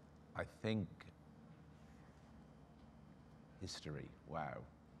 I think history, wow.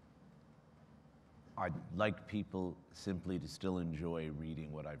 I'd like people simply to still enjoy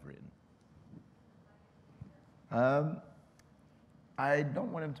reading what I've written. I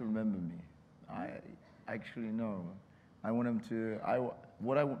don't want them to remember me. I actually know. I want them to.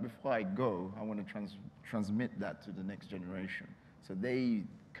 Before I go, I want to transmit that to the next generation, so they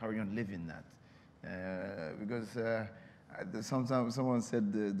carry on living that. Because sometimes someone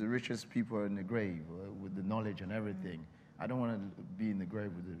said the richest people are in the grave with the knowledge and everything. I don't want to be in the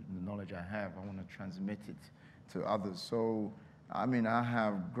grave with the knowledge I have. I want to transmit it to others. So, I mean, I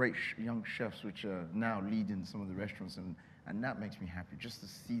have great young chefs which are now leading some of the restaurants, and that makes me happy, just to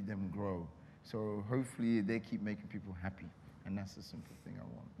see them grow. So hopefully they keep making people happy, and that's the simple thing I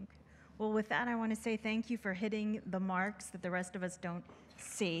want. Okay. Well, with that, I want to say thank you for hitting the marks that the rest of us don't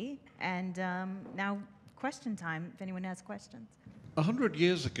see. And now, question time, if anyone has questions. 100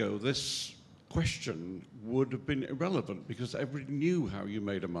 years ago, this question would have been irrelevant, because everybody knew how you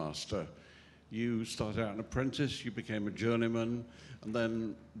made a master. You started out an apprentice, you became a journeyman, and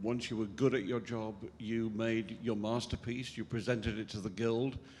then once you were good at your job, you made your masterpiece, you presented it to the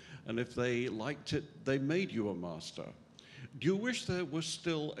guild, and if they liked it, they made you a master. Do you wish there was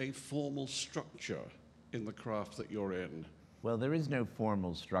still a formal structure in the craft that you're in? Well, there is no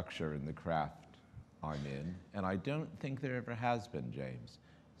formal structure in the craft I'm in, and I don't think there ever has been, James.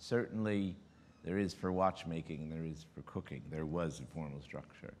 Certainly, there is for watchmaking and there is for cooking. There was a formal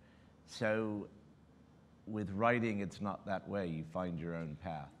structure. So with writing, it's not that way. You find your own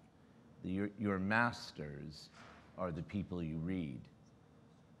path. Your masters are the people you read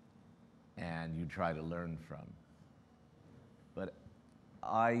and you try to learn from. But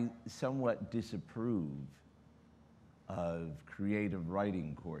I somewhat disapprove of creative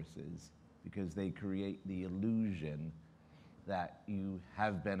writing courses because they create the illusion that you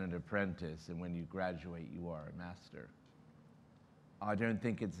have been an apprentice and when you graduate you are a master. I don't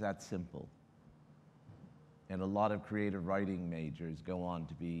think it's that simple. And a lot of creative writing majors go on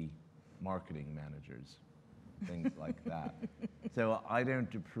to be marketing managers, things like that. So I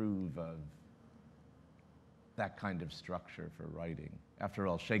don't approve of that kind of structure for writing. After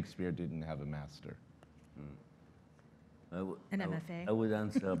all, Shakespeare didn't have a master. An MFA. I would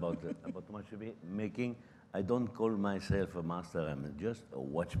answer about watchmaking. I don't call myself a master, I'm just a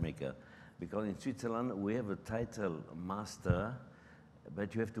watchmaker. Because in Switzerland, we have a title master,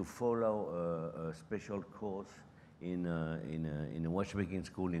 but you have to follow a special course in a watchmaking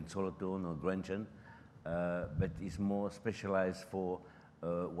school in Solothurn or Grenchen, but it's more specialized for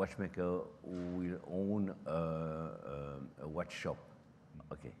a watchmaker who will own a watch shop.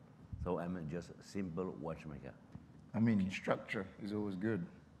 Okay, so I'm just a simple watchmaker. I mean, structure is always good.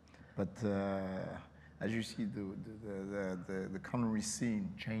 But as you see, the culinary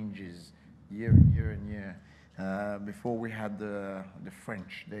scene changes year and year. Before we had the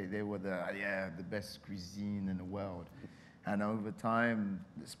French, they were the best cuisine in the world. And over time,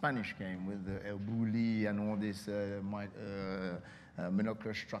 the Spanish came with the el bulli and all this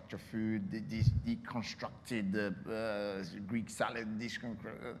molecular structure food, this deconstructed Greek salad,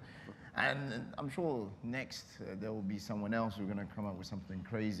 and I'm sure next there will be someone else who's going to come up with something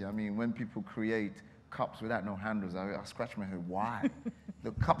crazy. I mean, when people create cups without no handles, I scratch my head, why?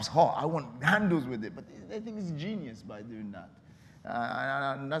 The cup's hot, I want handles with it, but they think it's genius by doing that.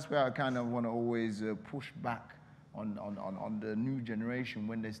 And that's where I kind of want to always push back on the new generation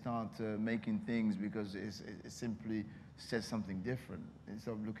when they start making things, because it simply says something different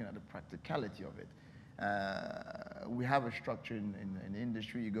instead of looking at the practicality of it. We have a structure in the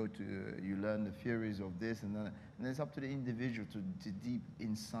industry. You learn the theories of this and that, and it's up to the individual to deep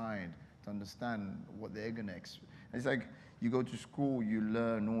inside to understand what they're going to expect. It's like you go to school, you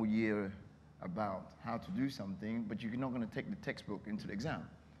learn all year about how to do something, but you're not going to take the textbook into the exam,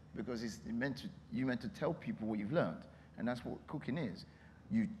 because you're meant to tell people what you've learned, and that's what cooking is.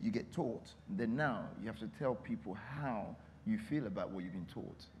 You get taught, then now you have to tell people how you feel about what you've been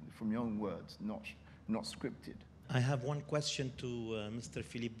taught from your own words, not scripted. I have one question to Mr.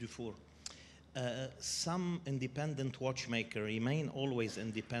 Philippe Dufour. Some independent watchmakers remain always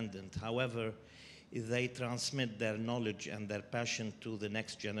independent. However, they transmit their knowledge and their passion to the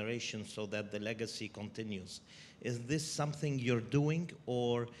next generation so that the legacy continues. Is this something you're doing,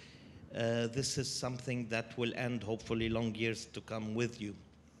 or this is something that will end hopefully long years to come with you?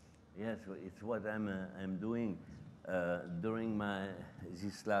 Yes, it's what I'm doing. During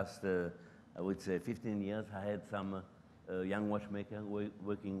this last, I would say 15 years, I had some young watchmakers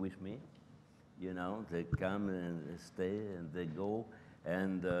working with me. You know, they come and stay and they go.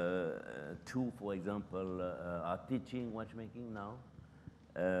 And two, for example, are teaching watchmaking now.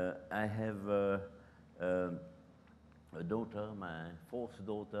 I have a daughter, my fourth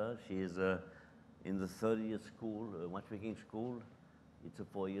daughter. She is in the third year school, watchmaking school. It's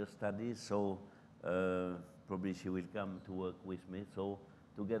a 4-year study, so probably she will come to work with me. So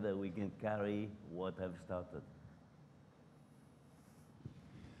together we can carry what I've started.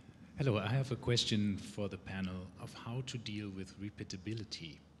 Hello, I have a question for the panel of how to deal with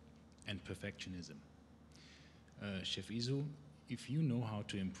repeatability and perfectionism. Chef Izu, if you know how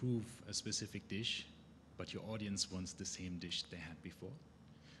to improve a specific dish, but your audience wants the same dish they had before,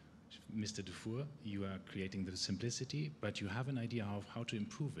 Mr. Dufour, you are creating the simplicity, but you have an idea of how to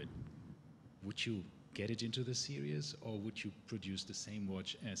improve it. Would you get it into the series, or would you produce the same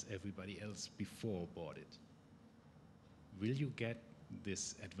watch as everybody else before bought it? Will you get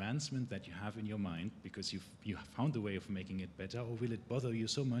this advancement that you have in your mind because you have found a way of making it better, or will it bother you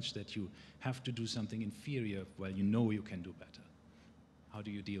so much that you have to do something inferior while you know you can do better? How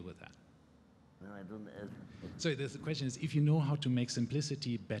do you deal with that? No, I don't. So the question is, if you know how to make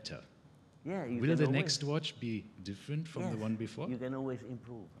simplicity better, Yeah, will the next watch be different from the one before? You can always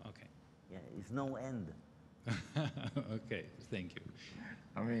improve. Okay. Yeah, it's no end. Okay, thank you.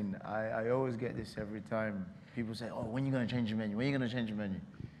 I mean, I always get this every time people say, oh, when are you going to change your menu? When are you going to change your menu?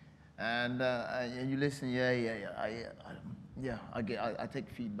 And you listen, I take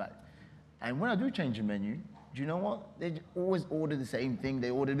feedback. And when I do change a menu, do you know what? They always order the same thing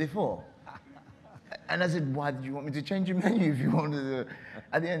they ordered before. And I said, why did you want me to change your menu if you wanted to?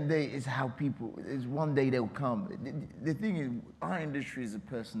 At the end of the day, it's how people, it's one day they'll come. The thing is, our industry is a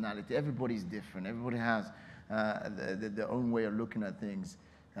personality. Everybody's different. Everybody has their own way of looking at things.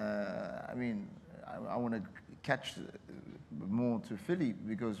 I mean, I want to catch more to Philippe,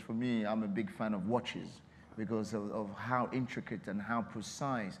 because for me, I'm a big fan of watches because of how intricate and how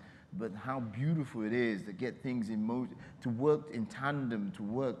precise, but how beautiful it is to get things in motion, to work in tandem,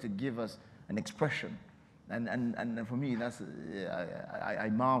 to give us an expression. And for me, that's I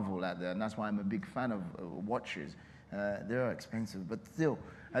marvel at that, and that's why I'm a big fan of watches. They are expensive, but still,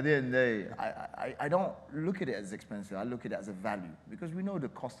 at the end of the day, I don't look at it as expensive. I look at it as a value, because we know the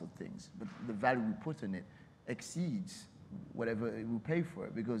cost of things, but the value we put in it exceeds whatever we pay for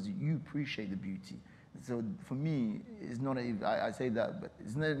it, because you appreciate the beauty. So for me, it's not. I say that, but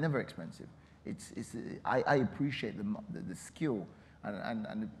it's never expensive. I appreciate the skill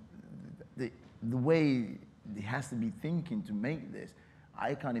and the way it has to be thinking to make this.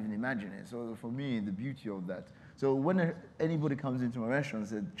 I can't even imagine it. So for me, the beauty of that. So when anybody comes into my restaurant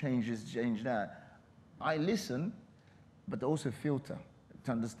and says, change this, change that, I listen, but also filter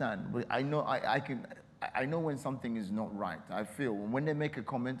to understand. But I know I know when something is not right. I feel when they make a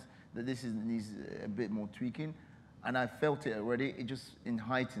comment that this needs a bit more tweaking, and I felt it already, it just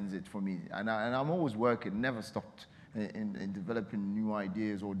heightens it for me. And I'm always working, never stopped in developing new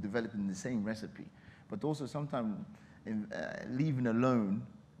ideas or developing the same recipe. But also sometimes leaving alone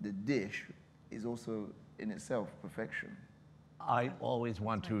the dish is also in itself perfection. I always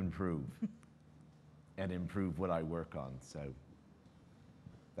want to improve and improve what I work on, so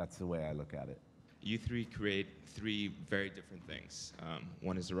that's the way I look at it. You three create three very different things.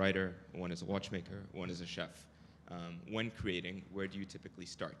 One is a writer, one is a watchmaker, one is a chef. When creating, where do you typically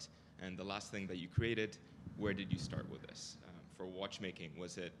start? And the last thing that you created, where did you start with this? For watchmaking,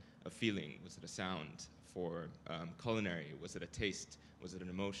 was it a feeling? Was it a sound? For culinary, was it a taste? Was it an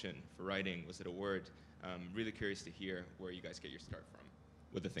emotion? For writing, was it a word? Really curious to hear where you guys get your start from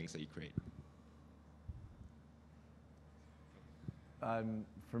with the things that you create.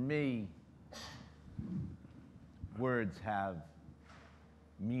 For me, words have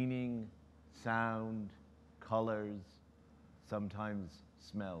meaning, sound, colors, sometimes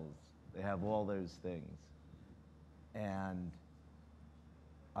smells. They have all those things. And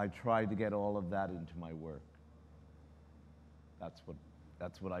I try to get all of that into my work.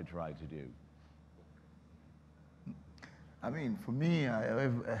 That's what I try to do. I mean, for me,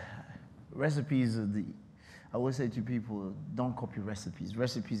 recipes are I always say to people, don't copy recipes.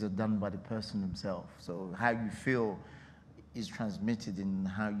 Recipes are done by the person themselves. So how you feel is transmitted in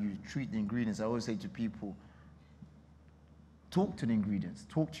how you treat the ingredients. I always say to people, talk to the ingredients,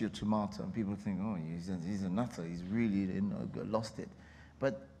 talk to your tomato. And people think, oh, he's a nutter, he's really lost it.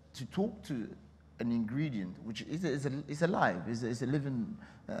 But to talk to an ingredient, which is alive, is a living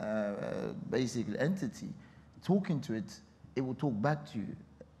basic entity, talking to it, it will talk back to you.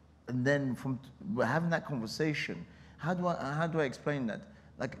 And then from having that conversation, how do I explain that?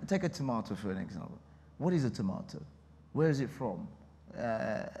 Like, take a tomato for an example. What is a tomato? Where is it from?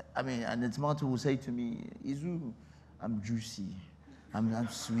 I mean, and the tomato will say to me, Izu, I'm juicy, I'm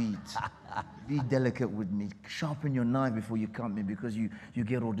sweet. Be delicate with me. Sharpen your knife before you cut me because you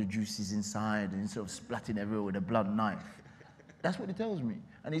get all the juices inside and instead of splatting everywhere with a blunt knife. That's what he tells me.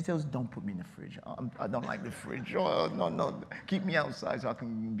 And he tells, don't put me in the fridge. I don't like the fridge. Oh, no. Keep me outside so I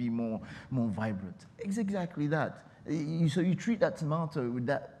can be more vibrant. It's exactly that. So you treat that tomato with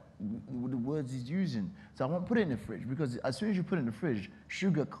the words he's using. So I won't put it in the fridge because as soon as you put it in the fridge,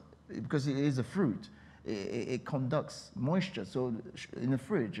 sugar, because it is a fruit, it conducts moisture. So in the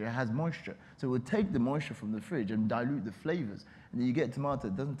fridge, it has moisture. So it will take the moisture from the fridge and dilute the flavors. And then you get a tomato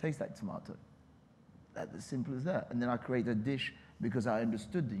that doesn't taste like tomato. That's as simple as that. And then I create a dish because I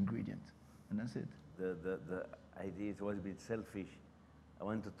understood the ingredient. And that's it. The idea was a bit selfish. I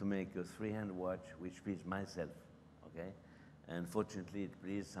wanted to make a three-hand watch which pleased myself, okay? And fortunately, it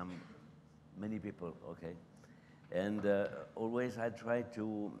pleased many people, okay? And always I try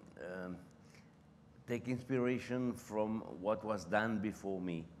to take inspiration from what was done before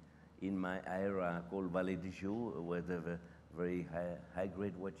me in my era called Vallée du Joux, where the very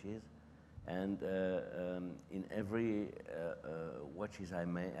high-grade watches. And in every watches I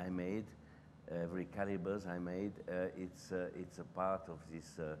made, every calibers I made, it's a part of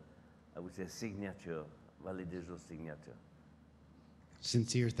this, I would say, signature, Vallée du Joux signature.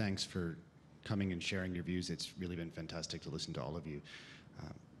 Sincere thanks for coming and sharing your views. It's really been fantastic to listen to all of you.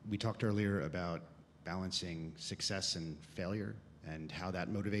 We talked earlier about balancing success and failure and how that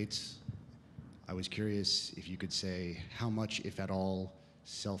motivates. I was curious if you could say how much, if at all,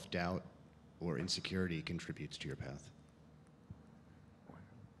 self-doubt or insecurity contributes to your path?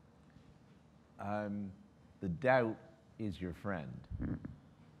 The doubt is your friend.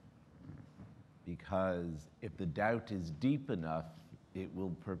 Because if the doubt is deep enough, it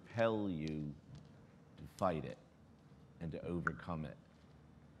will propel you to fight it and to overcome it.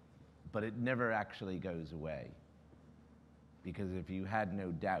 But it never actually goes away. Because if you had no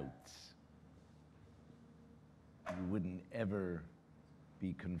doubts, you wouldn't ever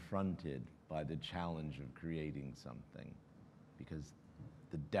be confronted by the challenge of creating something, because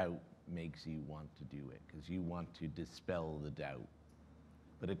the doubt makes you want to do it, because you want to dispel the doubt.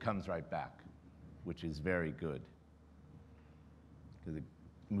 But it comes right back, which is very good, because it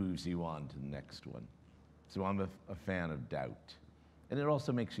moves you on to the next one. So I'm a fan of doubt. And it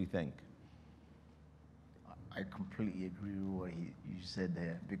also makes you think. I completely agree with what you said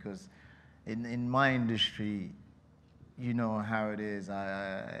there, because in my industry, you know how it is.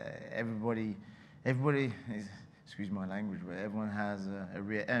 Everybody is, excuse my language, but everyone has a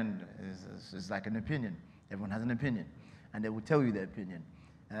rear end. It's like an opinion. Everyone has an opinion, and they will tell you their opinion.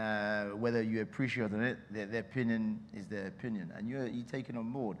 Whether you appreciate it, their opinion is their opinion, and you take it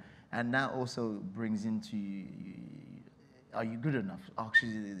on board. And that also brings into, are you good enough?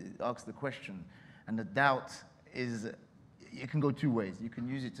 Ask the question. And the doubt is it can go two ways. You can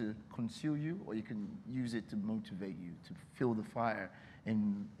use it to conceal you, or you can use it to motivate you, to fuel the fire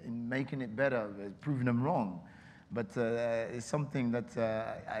in making it better, proving them wrong. But it's something that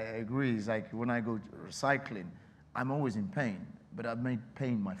I agree is like when I go recycling, I'm always in pain, but I've made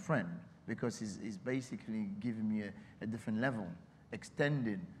pain my friend because he's basically giving me a different level,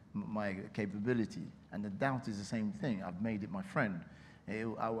 extending my capability. And the doubt is the same thing. I've made it my friend.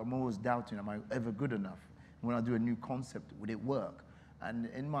 I'm always doubting, am I ever good enough? When I do a new concept, would it work? And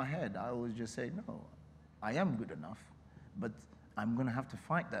in my head, I always just say, no, I am good enough, but I'm going to have to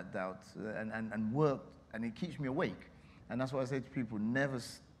fight that doubt and work, and it keeps me awake. And that's why I say to people, never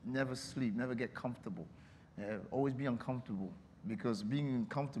sleep, never get comfortable. Always be uncomfortable, because being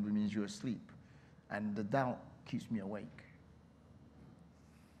uncomfortable means you're asleep, and the doubt keeps me awake.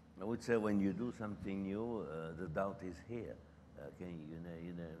 I would say when you do something new, the doubt is here. Okay,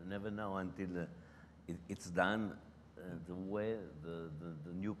 you never know until it's done. The way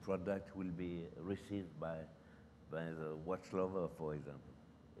the new product will be received by the watch lover, for example.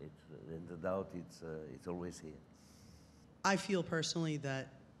 And the doubt, it's always here. I feel personally that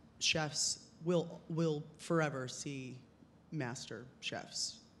chefs will forever see master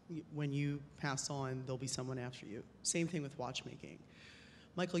chefs. When you pass on, there'll be someone after you. Same thing with watchmaking.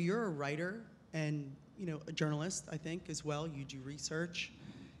 Michael, you're a writer and a journalist, I think, as well. You do research.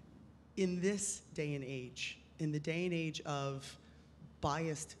 In this day and age, in the day and age of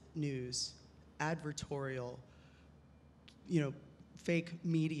biased news, advertorial, fake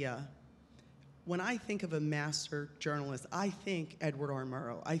media, when I think of a master journalist, I think Edward R.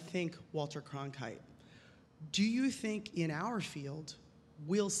 Murrow. I think Walter Cronkite. Do you think in our field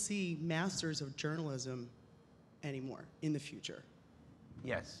we'll see masters of journalism anymore in the future?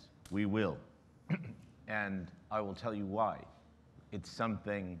 Yes, we will. And I will tell you why. It's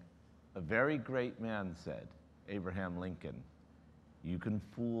something a very great man said, Abraham Lincoln. You can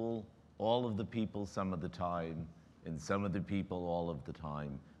fool all of the people some of the time, and some of the people all of the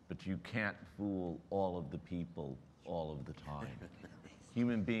time, but you can't fool all of the people all of the time.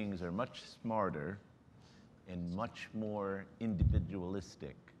 Human beings are much smarter and much more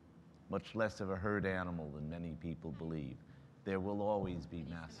individualistic, much less of a herd animal than many people believe. There will always be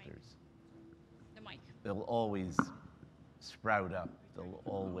masters. The mic. They'll always sprout up. They'll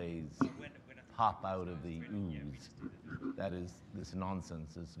always pop out of the ooze. That is this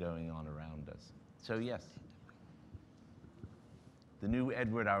nonsense that's going on around us. So yes, the new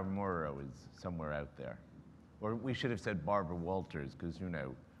Edward R. Murrow is somewhere out there. Or we should have said Barbara Walters, because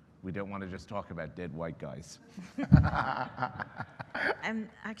we don't want to just talk about dead white guys. I'm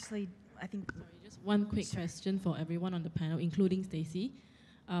actually, I think... Sorry, just one quick question for everyone on the panel, including Stacey.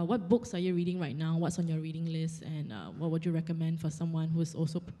 What books are you reading right now? What's on your reading list? And what would you recommend for someone who's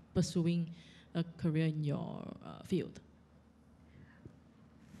also pursuing a career in your field?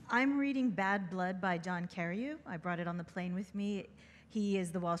 I'm reading Bad Blood by John Carreyrou. I brought it on the plane with me. He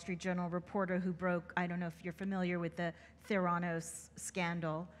is the Wall Street Journal reporter who broke, I don't know if you're familiar with the Theranos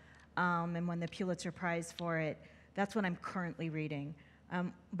scandal, and won the Pulitzer Prize for it. That's what I'm currently reading.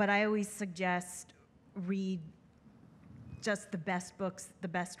 But I always suggest read just the best books, the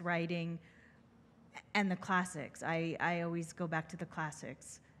best writing, and the classics. I always go back to the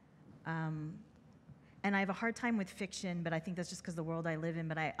classics. And I have a hard time with fiction, but I think that's just because the world I live in,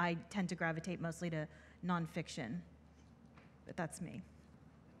 but I tend to gravitate mostly to nonfiction. But that's me.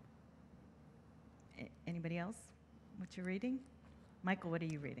 Anybody else? What you're reading? Michael, what are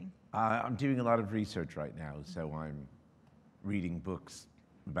you reading? I'm doing a lot of research right now, so I'm reading books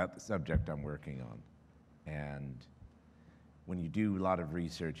about the subject I'm working on. And when you do a lot of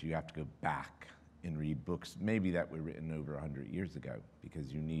research, you have to go back and read books maybe that were written over 100 years ago,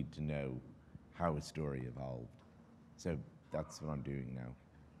 because you need to know how a story evolved. So that's what I'm doing now.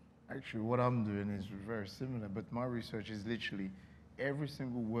 Actually, what I'm doing is very similar, but my research is literally every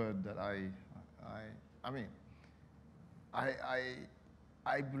single word that I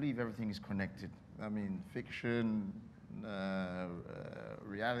believe everything is connected. I mean, fiction,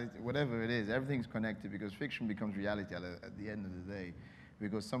 reality, whatever it is, everything's connected, because fiction becomes reality at the end of the day,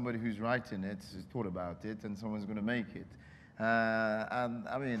 because somebody who's writing it has thought about it, and someone's going to make it. And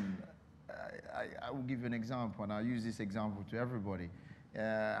I mean, I will give you an example, and I'll use this example to everybody.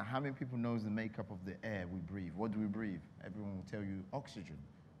 How many people knows the makeup of the air we breathe? What do we breathe? Everyone will tell you oxygen,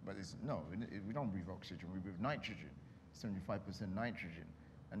 but we don't breathe oxygen, we breathe nitrogen. 75% nitrogen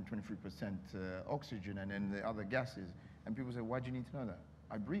and 23% oxygen, and then the other gases. And people say, why do you need to know that?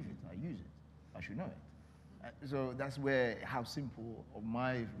 I breathe it, I use it, I should know it. So that's where how simple of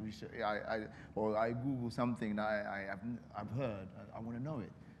my research. I Google something that I've heard, I want to know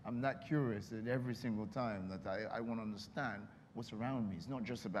it. I'm that curious at every single time that I want to understand what's around me. It's not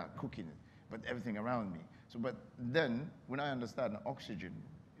just about cooking it, but everything around me. So, but then when I understand that oxygen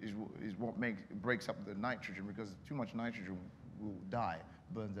is what breaks up the nitrogen, because too much nitrogen will die,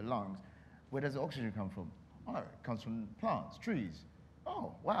 burn the lungs. Where does the oxygen come from? Oh, it comes from plants, trees.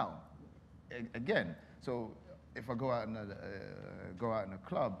 Oh, wow. Again, so if I go out in a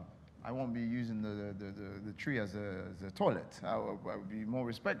club, I won't be using the tree as a toilet. I will be more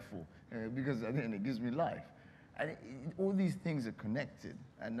respectful because I think it gives me life. And all these things are connected,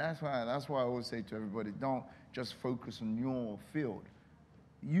 and that's why I always say to everybody, don't just focus on your field.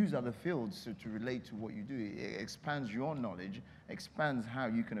 Use other fields to relate to what you do. It expands your knowledge, expands how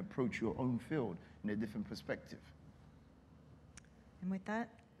you can approach your own field in a different perspective. And with that,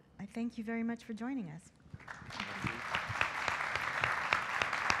 I thank you very much for joining us.